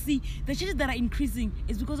you can see, the churches that are increasing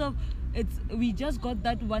is because of we just got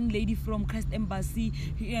that one lady from Christ Embassy.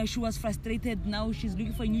 She was frustrated. Now she's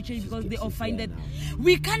looking for a new church because they all find that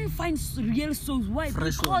we can't find real souls. Why?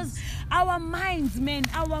 Because our minds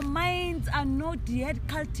are not yet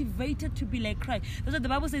cultivated to be like Christ. That's what the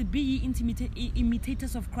Bible says, be ye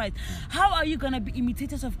imitators of Christ. How are you going to be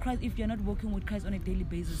imitators of Christ if you're not working with Christ on a daily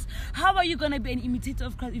basis? How are you going to be an imitator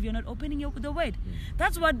of Christ if you're not opening the word?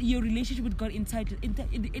 That's what your relationship with God entitled.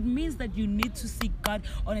 It means that you need to seek God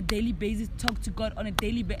on a daily basis, talk to God on a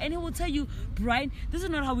daily basis, and He will tell you, Brian, this is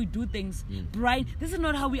not how we do things. Brian, this is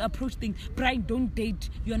not how we approach things. Brian, don't date.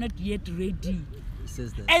 You're not yet ready.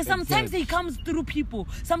 Says that. And sometimes He comes through people.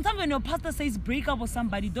 Sometimes when your pastor says break up with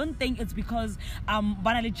somebody, don't think it's because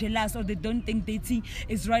banally jealous or they don't think dating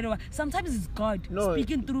is right. Or sometimes it's God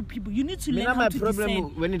speaking through people. You need to learn how to discern. My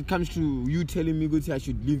problem when it comes to you telling me I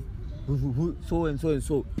should leave so and so and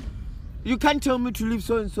so. You can't tell me to leave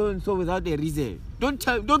so and so and so without a reason.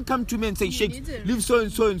 Don't come to me and say, Shakes, leave so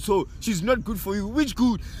and so and so. She's not good for you. Which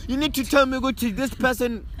good? You need to tell me, go to this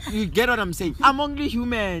person. You get what I'm saying? I'm only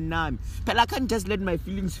human, but I can't just let my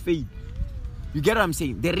feelings fade. You get what I'm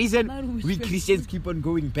saying? The reason we Christians keep on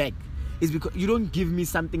going back is because you don't give me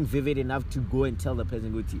something vivid enough to go and tell the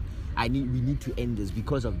person, go to, we need to end this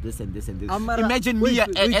because of this and this and this. Imagine me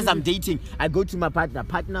as I'm dating, I go to my partner,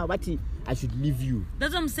 what I should leave you.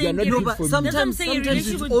 That's what I'm saying. Sometimes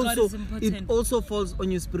it also falls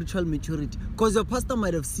on your spiritual maturity. Because your pastor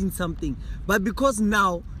might have seen something, but because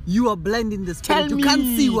now you are blind in the spirit, you can't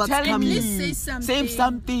see what's coming. Say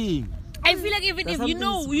something. I feel like even if you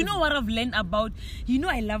know what I've learned about,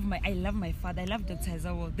 I love my father. I love Dr.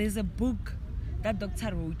 Izawo. There's a book that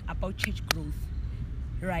Doctor wrote about church growth,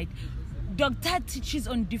 right? Doctor teaches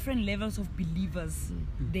on different levels of believers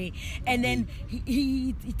there, and then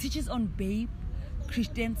he teaches on babe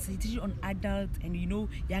Christians, he teaches on adults and young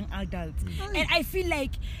adults. And I feel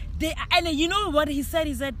like you know what he said?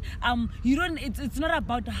 He said, it's not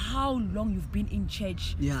about how long you've been in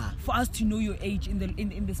church for us to know your age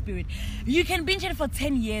in the spirit. You can be in church for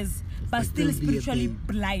 10 years but still spiritually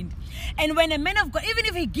blind. And when a man of God, even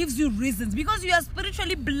if he gives you reasons, because you are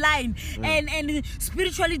spiritually blind and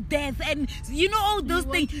spiritually deaf and all those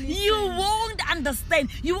things, you won't understand.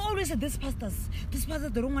 You will always say, this pastor's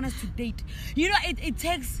the wrong one us to date.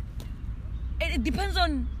 It depends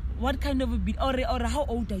on what kind of a bit or how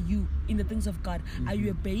old are you in the things of God. Are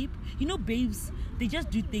you a babe? Babes, they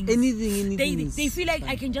just do things. Anything. They feel like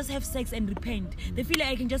I can just have sex and repent. They feel like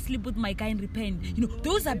I can just sleep with my guy and repent.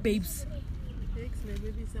 Those are babes.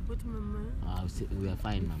 We are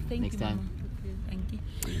fine, Mama. Next time. Mama. Thank you.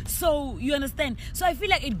 So you understand. So I feel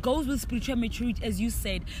like it goes with spiritual maturity, as you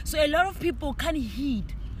said. So a lot of people can't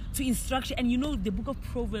heed to instruction. And you know the book of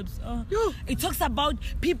Proverbs, it talks about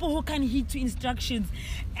people who can't heed to instructions,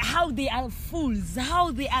 how they are fools,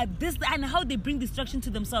 how they are this, and how they bring destruction to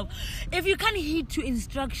themselves. If you can't heed to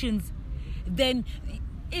instructions, then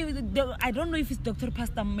I don't know if it's Dr.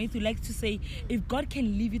 Pastor Matthew likes to say, if God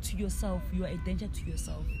can leave you to yourself, you are a danger to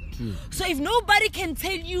yourself. True. So if nobody can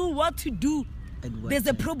tell you what to do, there's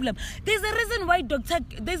a problem. There's a reason why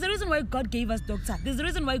God gave us doctor. There's a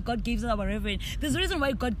reason why God gave us our reverend. There's a reason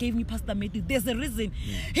why God gave me Pastor Matthew. There's a reason.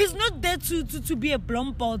 Yeah. He's not there to be a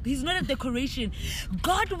blumboard. He's not a decoration.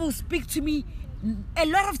 God will speak to me a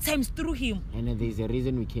lot of times through him. And there's a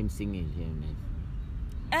reason we came singing here, man.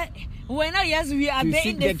 When we are to there seek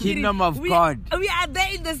in the kingdom spirit. of God. We are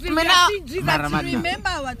there in the spirit. Man, We are seeing Jesus. Remember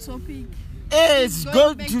our topic. Yes, Going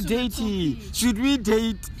go back to to the dating. topic. Should we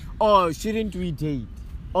date or shouldn't we date?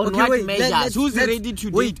 On Okay, what wait, measures? Who's let's- ready to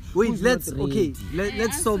wait, date? Wait, Who's let's not okay. ready?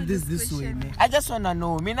 Let's solve Answer this this way, question. man. I just wanna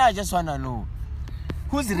know. I just wanna know.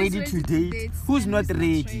 Who's ready to date? Who's and not who's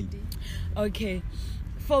ready? Okay,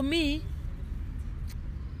 for me,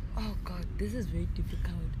 oh God, this is very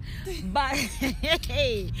difficult. But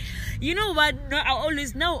you know what? No, I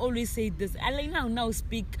always say this. I like now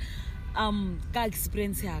speak ka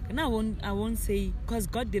experience here. Now I won't say, because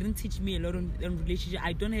God didn't teach me a lot on relationship.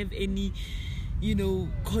 I don't have any,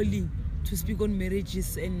 calling to speak on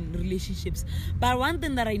marriages and relationships. But one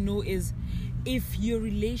thing that I know is, if your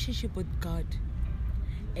relationship with God,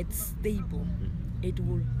 it's stable, it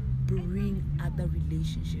will bring other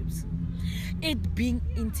relationships. It being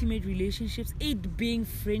intimate relationships, it being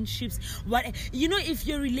friendships. If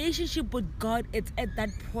your relationship with God, it's at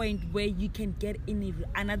that point where you can get in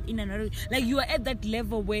another, like you are at that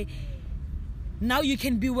level where now you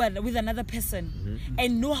can be with another person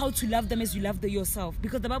and know how to love them as you love yourself.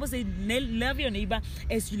 Because the Bible says, love your neighbor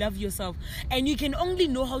as you love yourself. And you can only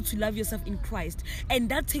know how to love yourself in Christ. And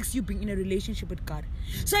that takes you being in a relationship with God.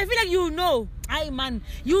 So I feel like I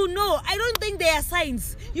don't think there are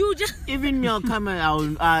signs. You just... Even your camera,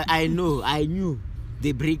 I knew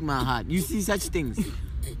they break my heart. You see such things.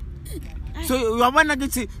 So you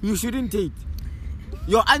say you shouldn't date.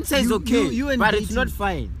 Your answer is okay, you but it's not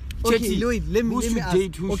fine. Okay, Chetty, Lloyd, let me should ask.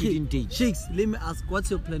 date, who shouldn't date? Shakes, let me ask,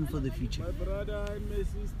 what's your plan for the future? My brother and my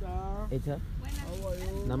sister. Eta? How are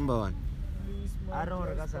you? Number one. Please, man, I don't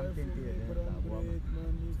just got something pray for to me, do, brother, man.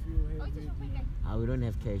 man, if you have it, man. We don't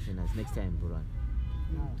have cash on us. Next time, Buran.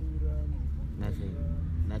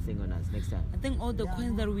 Nothing on us. Next time. I think all the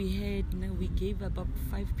coins that we had, we gave about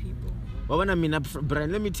 5 people. But when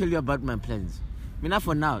Brian, let me tell you about my plans.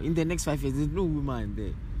 For now, in the next 5 years, there's no woman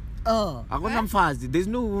there. Oh, I'm fast. There's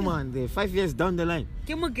no woman there. 5 years down the line.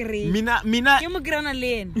 Ke mo kry- Mina. ke mo kry-ana le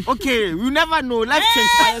ena. Okay, you never know. Life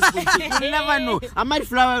transpires. You never know. I might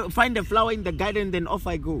find a flower in the garden, then off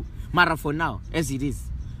I go. Mara, for now, as it is,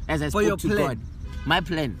 as I For your spoke to plan. God, my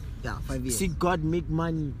plan. yeah, 5 years. See God make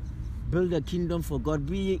money, build a kingdom for God,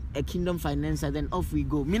 be a kingdom financer, then off we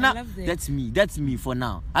go. Mina, love that. that's me for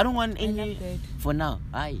now. I don't want any love that. for now.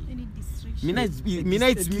 Aye. Any distraction? Mina, it's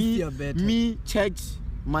At least me, you're better. me, church,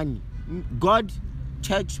 money. God,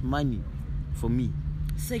 church, money for me.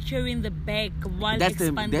 Securing the bag while That's the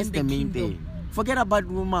expanding the main kingdom. thing. Forget about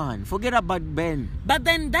woman. Forget about Ben. But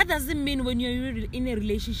then that doesn't mean when you're in a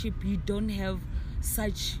relationship you don't have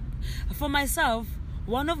such. For myself,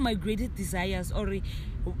 one of my greatest desires, or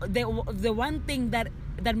the one thing that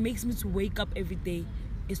makes me to wake up every day,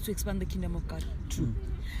 is to expand the kingdom of God. True.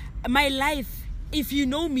 My life, if you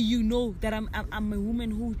know me, you know that I'm a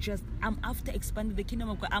woman who I'm after expanding the kingdom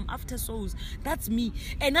of God. I'm after souls. That's me.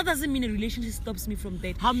 And that doesn't mean a relationship stops me from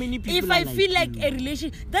that. How many people If are I like feel like you? a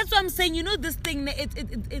relationship, that's what I'm saying. This thing,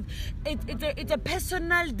 it's a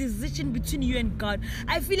personal decision between you and God.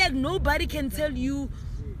 I feel like nobody can tell you.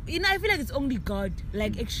 I feel like it's only God.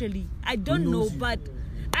 Like, actually, I don't know, but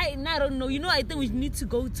I don't know. I think we need to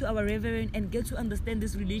go to our reverend and get to understand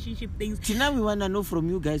this relationship things. So now we want to know from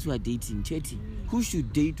you guys who are dating, Chetty, who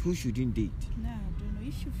should date, who shouldn't date. Nah, I don't know.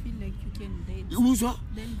 If you feel like you can date, Who's what?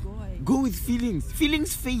 then go ahead. Go with feelings.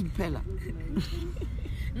 Feelings fade, Pella.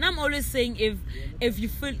 Now I'm always saying, if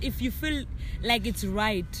you feel like it's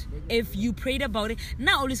right, if you prayed about it.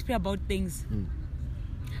 Now I always pray about things.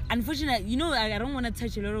 Unfortunately, I don't want to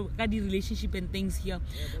touch a lot of the relationship and things here,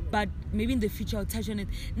 but maybe in the future I'll touch on it.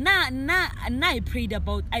 Now I pray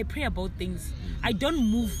about things. I don't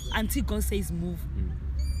move until God says move.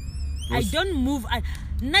 I don't move.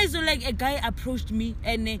 Now it's not like a guy approached me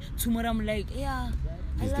and tomorrow I'm like, yeah,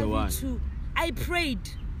 I He's the love you one. too. I prayed.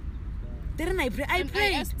 Didn't I pray? I And I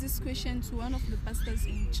prayed. asked this question to one of the pastors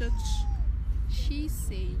in church. She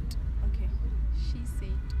said,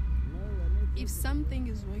 if something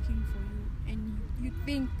is working for you, and you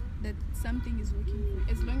think that something is working for you,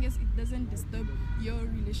 as long as it doesn't disturb your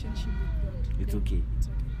relationship with God, It's then okay. It's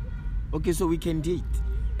okay. Okay, so we can date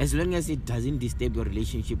as long as it doesn't disturb your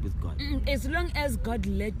relationship with God. As long as God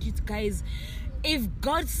let you guys, if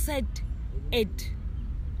God said it,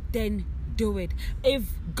 then do it. If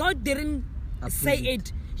God didn't say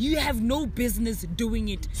it, you have no business doing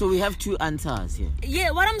it. So we have two answers here.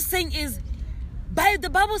 Yeah, what I'm saying is, by the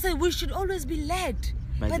Bible says we should always be led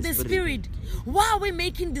by the Spirit. Why are we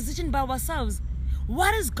making decisions by ourselves?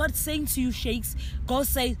 What is God saying to you, sheikhs? God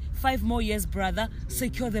says 5 more years, brother.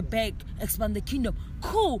 Secure the bag, expand the kingdom.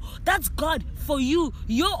 Cool. That's God for you,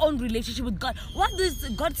 your own relationship with God. What does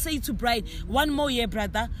God say to bride? 1 more year,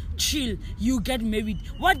 brother. Chill. You get married.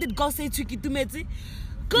 What did God say to Kitumeti?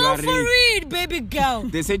 Go for it, baby girl.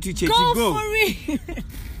 They said to Chechi, go for it.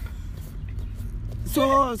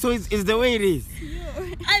 So it's the way it is.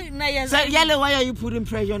 So, Yale, why are you putting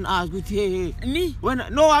pressure on us? With hey, me?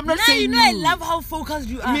 No, I'm not saying I love how focused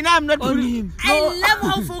you are. I mean, I'm not putting him. I love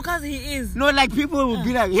how focused he is. No, like people will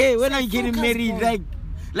be like, hey, when are you getting married?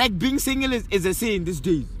 Like being single is a sin these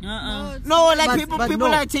days. No, like people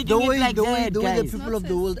are taking it like that, the way the guys. people of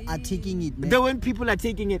the world are taking it, man. The way people are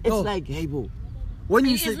taking it, it's like, hey, bro. When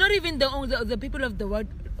you It's say, not even the people of the world.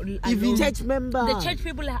 Even church member. The church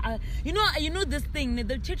people are, you know this thing.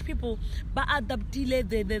 The church people, but adaptile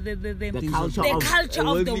the culture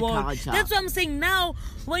of the world. Culture. That's what I'm saying. Now,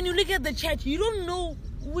 when you look at the church, you don't know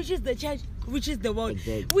which is the church, which is the world.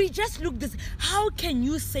 Exactly. We just look this. How can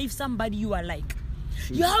you save somebody you are like?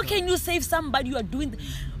 How can you save somebody you are doing?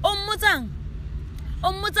 Motang,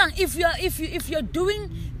 if you're doing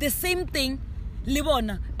the same thing,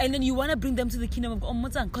 Libona, and then you want to bring them to the kingdom of God,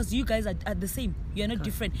 because you guys are the same. You're not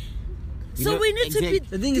different. So we need to be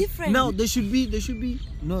the thing different. is, now there should be.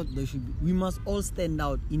 We must all stand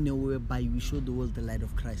out in a way by we show the world the light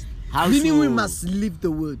of Christ. Meaning we must live the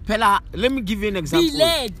word. Pella, let me give you an example. Be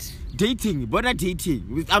led. Dating, brother,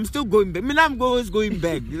 dating. I'm still going back. I mean, I'm always going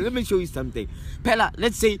back. Let me show you something. Pella,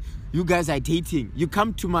 let's say you guys are dating. You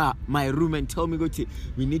come to my room and tell me,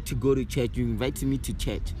 we need to go to church. You invite me to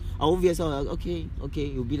church. Obviously, I'm like, okay.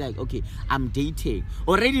 You'll be like, okay, I'm dating.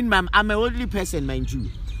 Already, I'm an elderly person, mind you.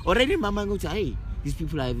 Already, mama go to, hey, these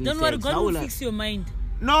people are having Don't sex. worry, God will fix your mind.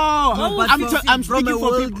 No, but I'm from speaking a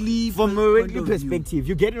from worldly from a point worldly of view. perspective.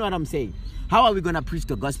 You getting what I'm saying? How are we gonna preach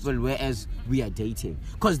the gospel whereas we are dating?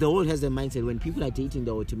 Because the world has a mindset when people are dating,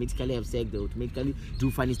 they automatically have sex, they automatically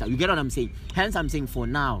do funny stuff. You get what I'm saying? Hence, I'm saying for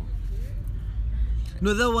now.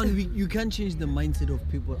 No, that one you can't change the mindset of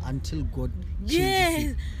people until God changes Yes,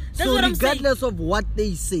 it. that's So what I'm saying. regardless of what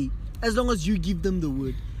they say, as long as you give them the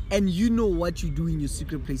word and you know what you do in your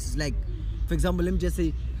secret places, like for example, let me just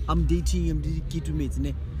say I'm dating Kitu mates.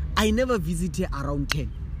 I never visit her around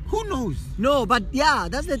 10. Who knows? No, but yeah,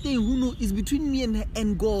 that's the thing. Who knows? It's between me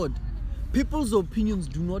and God. People's opinions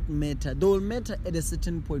do not matter. They will matter at a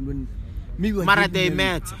certain point when maybe we're Mara, getting they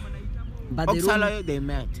married. met. But they don't. Oksala, they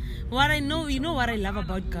met. What I know, you know what I love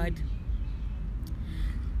about God?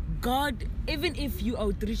 God, even if you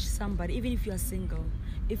outreach somebody, even if you are single,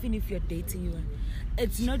 even if you're dating,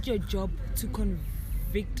 it's not your job to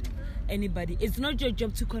convict anybody. It's not your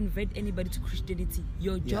job to convert anybody to Christianity.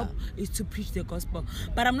 Your job is to preach the gospel.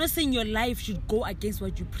 But I'm not saying your life should go against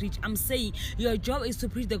what you preach. I'm saying your job is to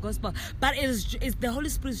preach the gospel. But it's the Holy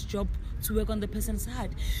Spirit's job to work on the person's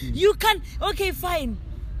heart. You can, okay, fine.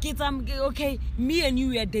 Okay, me and you,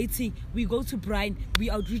 we are dating. We go to Brian. We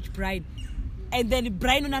outreach Brian. And then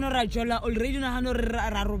Brian unano rajola already unano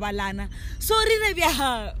rarobalana. Sorry,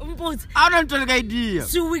 I don't have an idea.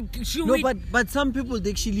 But some people, they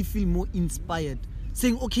actually feel more inspired,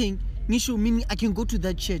 saying, okay, Nishu, meaning I can go to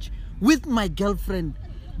that church with my girlfriend,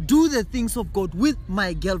 do the things of God with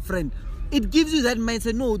my girlfriend. It gives you that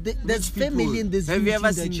mindset. No, there's family and there's Have you unity ever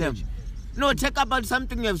in that seen church. them? No, talk about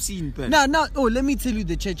something you've seen, Pen. Now, let me tell you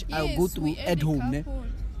the church I'll Yes, go to we had at a home. couple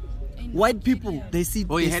in White people, Nigeria. they sit.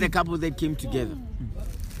 Oh, you they had a sit- couple that came together.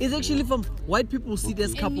 It's actually from white people sit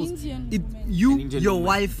as An couples. Indian It, woman. you, An Indian your woman.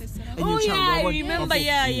 wife, and Oh your child. yeah, are I one. remember.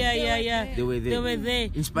 Okay. Yeah. They were there. They were there.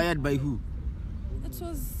 Inspired by who? It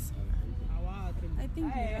was, I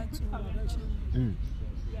think we had to.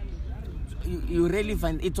 You really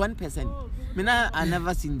find it's 1%. I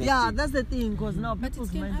never seen that. Yeah, thing. that's the thing, because now But it people's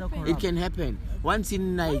can minds are happen. corrupt. It can happen. Once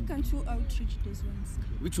in Why like can't you outreach those ones?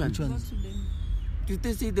 which one? Which Go one? to them. Did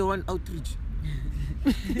they say they want outreach?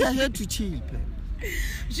 They're here to chill. Pen.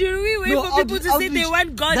 Should we wait No, for people to say outreach. they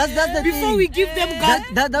want God That's the before thing. we give them God?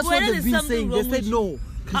 That's what Whether they've there's been something saying. They wrong said with no.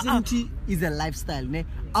 Christianity is a lifestyle. Ne?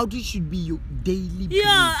 outreach should be your daily.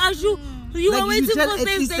 Yeah, Ashu, you Like are you waiting tell for at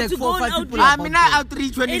least Thursday like to 4 or go on 5 people outreach. about I mean, I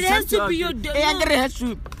outreach when It it's has time to be your outreach. day. Hey, Angere has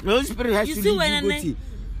to. The Holy Spirit has You to see lead when you I- go to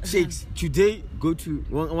Shakes. Today, go to.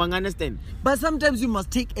 One understand? But sometimes you must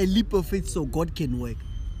take a leap of faith so God can work.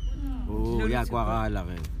 Oh, yeah, kwagala,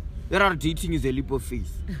 man. There are dating is a leap of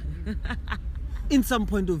faith. In some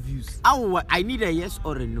point of views. Oh, I need a yes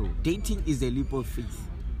or a no. Dating is a leap of faith.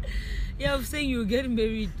 Yeah, I'm saying you get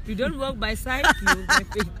married. You don't walk by sight, you walk by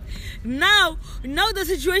faith. Now the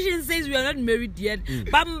situation says we are not married yet.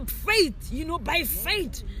 But faith, by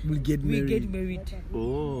faith, We'll get we married. get married.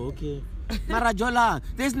 Oh, okay. Marajola,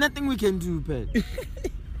 there's nothing we can do, Pat.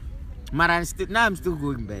 Now I'm still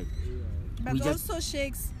going back. But We just- also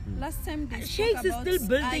Shakes, last time they Shakes spoke is about still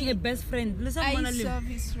building a best friend. Listen, eye Mona Lim.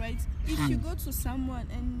 service, right? If you go to someone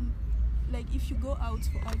and like if you go out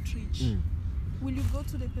for outreach, will you go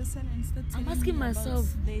to the person and start I'm telling asking him about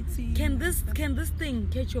myself, dating? Can this thing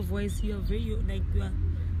catch your voice? You are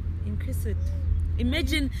increase it.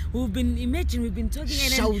 Imagine we've been talking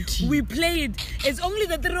and then Shouting. we played. It's only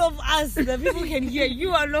the three of us that people can hear. You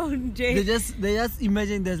alone, Jay. They just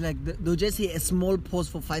imagine there's like they'll just hear a small pause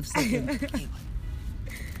for 5 seconds.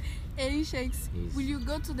 Any Shakes, Yes. will you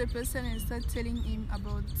go to the person and start telling him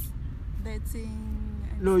about dating?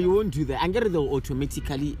 And No, you stuff? won't do that. And they'll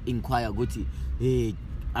automatically inquire, go to, hey,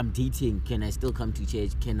 I'm dating. Can I still come to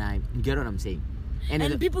church? Can I? You get what I'm saying?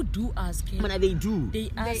 And people do ask. Hey? Man, they do. They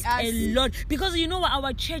ask ask a you. lot because you know what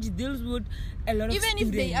our church deals with a lot of Even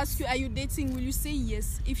if they students. ask you, are you dating? Will you say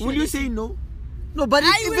yes? If Will you're you say dating? no? No, but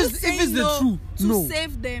I if will it's say the no truth, to no.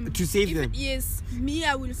 save them. To save them. Yes, me,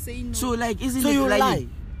 I will say no. So, like, isn't So it you like lie.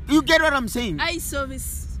 You get what I'm saying? eye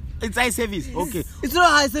service. It's eye service. Okay. It's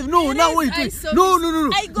not high safe. No, It now is wait, eye wait. service. No,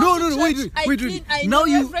 I go no, to no, wait, church, I wait, clean, wait. I Now know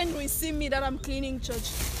you your friend will see me that I'm cleaning church.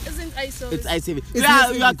 Isn't eye service? It's eye service. It's Yeah,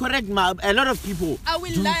 eye you are service. correct, ma. A lot of people. I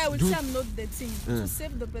will do- lie. I will do- say I'm not dating to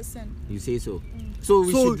save the person. You say so. So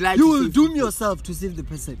we so should lie you to will save doom people. yourself to save the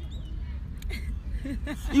person.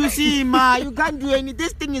 You see, ma, you can't do any.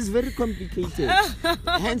 This thing is very complicated.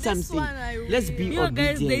 Hence, I'm This saying, one I will. let's be You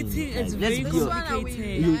guys obedient. dating is Let's very be. This one I will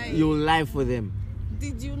complicated. You lie. you'll lie for them.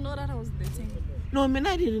 Did you know that I was dating? No, man,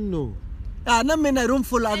 I didn't know. No, man, I don't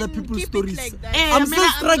follow other And people's keep it stories. like that. Eh, I'm I mean, still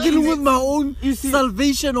I'm struggling not with even- my own You see-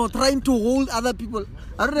 salvation or trying to hold other people.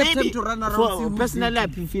 I don't have time Maybe to run around. for, see who's personally, I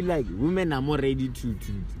dating. feel like women are more ready to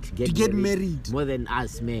get married. more than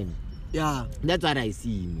us men. Yeah, That's what I see.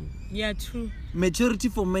 You know. Yeah, true. maturity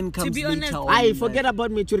for men comes be later honest, on I in forget life.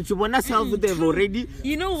 about maturity. When I self they've True. already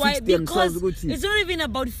You know why? fixed themselves. Because Good it's not even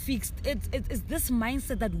about fixed. It's this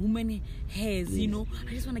mindset that woman has. You know,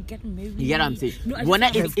 I just want to get married. You get what I'm saying? No, I When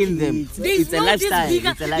I just it's in them, kids. There's it's a no this lifestyle. bigger,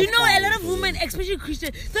 It's a lifestyle. you know, a lot of women, especially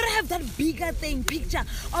Christian, they don't have that bigger picture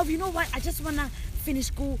of, you know what, I just want to finish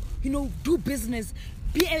school, do business,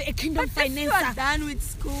 be a kingdom But if you are financer. done with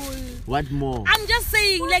school, What more? I'm just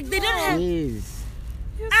saying, like, they don't have, Yes.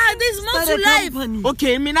 there's more Start to a life. company.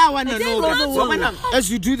 Okay, I mean, I want to They know. don't So know.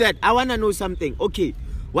 as you do that, I want to know something. Okay,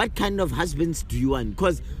 what kind of husbands do you want?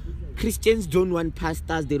 Because Christians don't want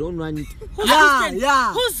pastors. They don't want. Who's Yeah, Christian?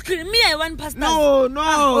 yeah. Who's Christian? Me, I want pastors.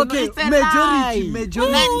 No. Okay, it's a majority, lie.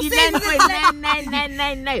 majority. Who says it's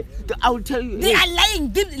 99.999. I'll tell you. They yes. are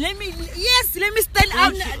lying. Let me stand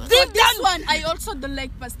up. for Deep this down. one, I also don't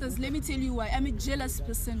like pastors. Let me tell you why. I'm a jealous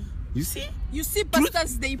person. You see? You see,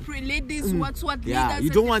 pastors, they pray, ladies, what, Yeah, leaders. you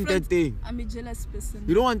are don't want different. that thing. I'm a jealous person.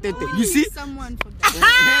 You don't want that thing. I You see? need someone for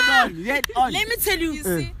that. Head on. Let me tell you. You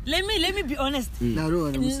see? Let me be honest. No, no,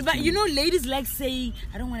 no. But you know, ladies like saying,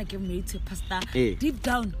 I don't want to get married to a pastor. Eh. Deep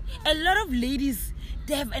down, a lot of ladies,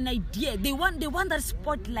 they have an idea. They want that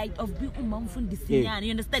spotlight of being umamfun Eh.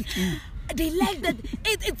 You understand? They like that.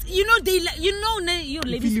 It's they like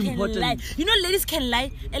ladies feel can important. lie. Ladies can lie.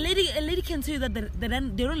 A lady can tell you that they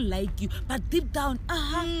don't like you, but deep down,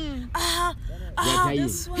 Yeah,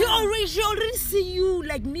 she already see you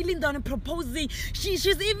like kneeling down and proposing. She's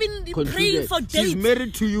even praying Concluded. for dates. She's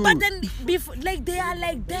married to you. But then before, like they are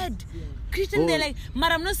like dead. Christian, they're Oh. like,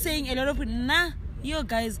 but I'm not saying a lot of people. Nah, you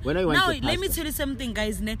guys. When I went Now to let me pastor. tell you something,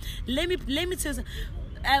 guys. Let me tell you.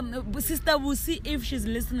 Sister, we'll see if she's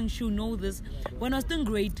listening. She'll know this. When I was in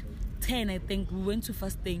grade 10, I think we went to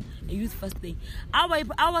fasting, a youth fasting. I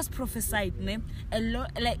was prophesied, a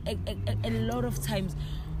lot of times.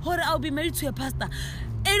 I'll be married to a pastor.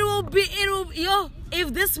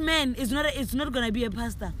 If this man is not gonna be a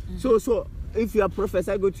pastor. So if you are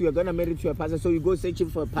professor, you're gonna marry to a pastor. So you go searching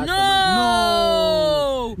for a pastor.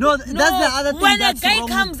 No, that's the other thing When that's a guy wrong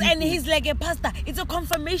with comes and people. he's like a pastor, it's a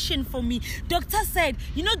confirmation for me. Doctor said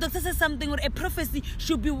something or a prophecy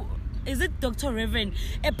should be is it Dr. Reverend?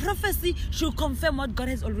 A prophecy should confirm what God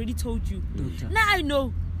has already told you. Now I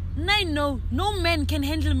know. No man can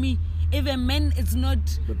handle me if a man is not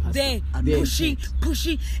there pushing.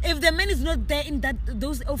 If the man is not there in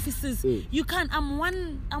those offices, you can't. I'm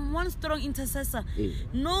one strong intercessor.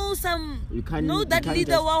 No, that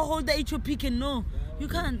leader will hold the HOP can. No, you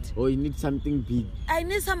can't. Or you need something big. I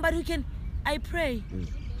need somebody who can. I pray.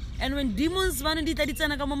 And when demons when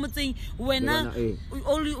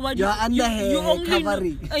only what you're under her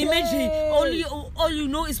covering. Imagine all you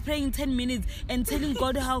know is praying 10 minutes and telling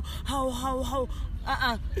God how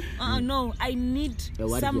no, I need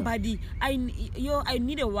somebody. I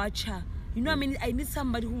need a watcher. You know what I mean? I need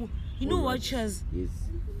somebody who watchers. Yes.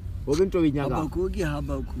 I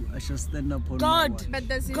shall stand up on God. But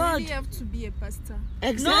does it really have to be a pastor?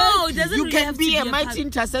 Exactly. No, it doesn't you really can have be to a be a mighty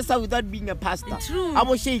intercessor without being a pastor. True. I'm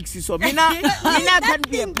a sheikh, so Mina can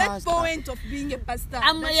be a That pastor. point of being a pastor.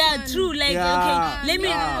 True. Like, Yeah. okay, let me.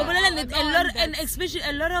 Yeah. And especially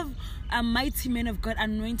a lot of mighty men of God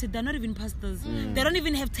anointed. They're not even pastors. They don't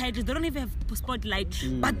even have titles. They don't even have spotlight.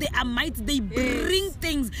 But they are mighty. They bring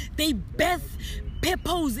things. They birth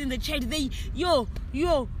purpose in the church. You're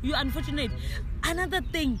unfortunate. Another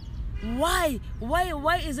thing, why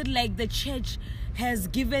is it like the church has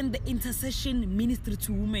given the intercession ministry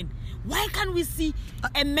to women? Why can't we see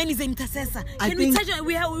a man is an intercessor?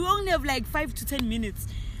 We only have like 5 to 10 minutes.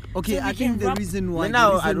 Okay, So we I think can the wrap- reason why.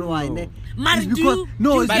 No, the I reason don't why know. Man, is because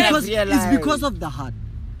I it's realize- because of the heart.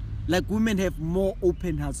 Like women have more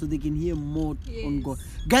open hearts, so they can hear more on Yes. God.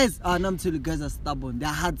 Guys, and I'm telling you, guys are stubborn. Their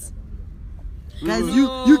hearts. Guys,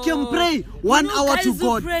 you can pray 1 No, hour guys to who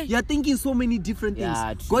God. pray. You're thinking so many different things.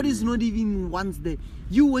 Yeah, God true. is not even once there.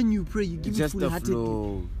 You, when you pray, you give It's it just full the heartedly.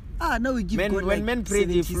 flow. Now we give Men- God when like men pray,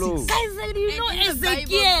 they 76. flow. Guys, you know And in the Bible,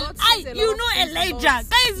 Ezekiel. God says a You lot know of things Elijah. about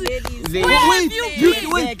Guys, ladies. They- where Wait, have you you been?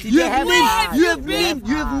 wait, Exactly. you They have have named, heart. you have They named, have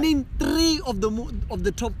you have heart. named 3 of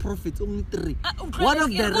the top prophets, only 3. What of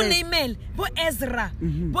the Bo rest? Nehemiah, Bo Ezra,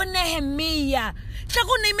 Bo Nehemiah,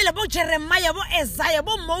 Shako Nehemiah, Bo Jeremiah, Bo Isaiah,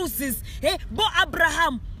 Bo Moses, Bo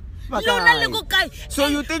Abraham. Lona lego guy. So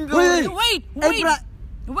you think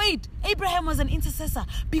Wait. Abraham was an intercessor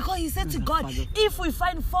because he said to God, Father. if we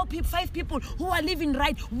find 5 people who are living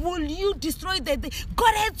right, will you destroy them?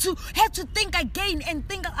 God had to think again and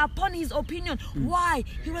think upon his opinion. Why?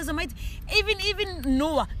 He was a mighty. Even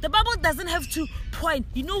Noah. The Bible doesn't have to point.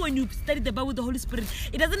 You know, when you study the Bible with the Holy Spirit,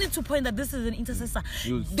 it doesn't need to point that this is an intercessor.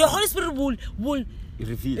 The Holy Spirit will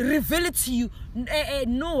reveal it to you.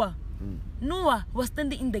 Noah was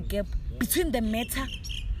standing in the gap between the matter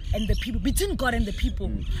and the people, between God and the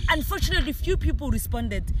people. Unfortunately, few people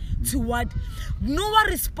responded to what? Noah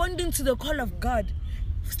responding to the call of God,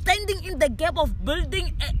 standing in the gap of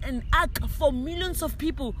building an ark for millions of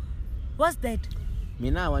people. What's that?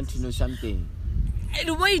 Mina, I want to know something.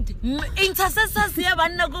 And wait, intercessors here,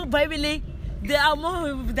 Bible. They are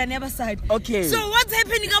more than the other side. Okay. So what's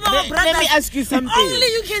happening about our brothers? Let me ask you something. Only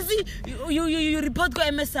you can see. You report go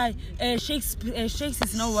MSI. Shakes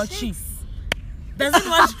is not watching. Doesn't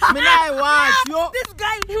watch. Mina, I watch. Yo. This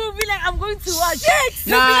guy, he will be like, I'm going to watch.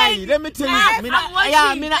 Nah, let me tell you. Mina, I'm watching.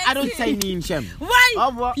 yeah, Mina, I don't sign in, Shem.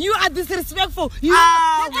 Why? You are disrespectful. You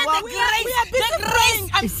what? the grace.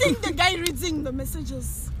 I'm seeing the guy reading the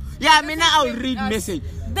messages. Yeah, Mina, I'll read message.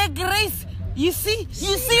 The grace. You see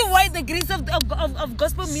why the grace of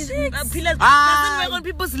gospel pillars doesn't work on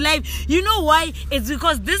people's life. You know why? It's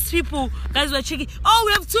because these people, guys, were checking. Oh,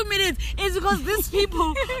 we have 2 minutes. It's because these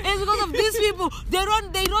people. It's because of these people.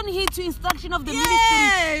 They don't heed to instruction of the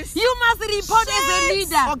ministry. You must report as a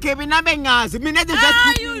leader. Okay, Mina, Mina, they just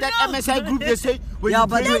put you in that know. MSI group. They say, when Yeah, you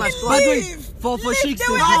but pray, you must for Shakes,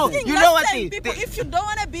 They were No, asking you last know what time, they- people, if you don't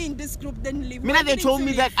want to be in this group, then leave. Mina, they told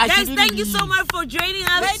me that I Guys, shouldn't thank you leave. so much for joining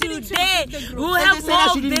us Why didn't you today. leave the group? We'll They have said I more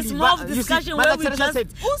of shouldn't this, leave, more but of you see, discussion Mother where we Teresa just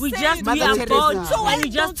said- Who we said just Mother we are Teresa. bored So why and we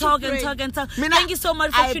just don't you talk and pray? talk and talk. Mina, Thank you so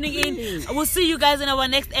much for I tuning pray. in. We'll see you guys in our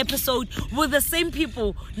next episode with the same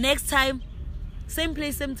people next time. Same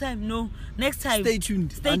place, same time. No, next time. Stay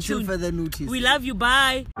tuned Stay until tuned. further notice. We love you.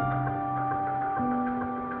 Bye.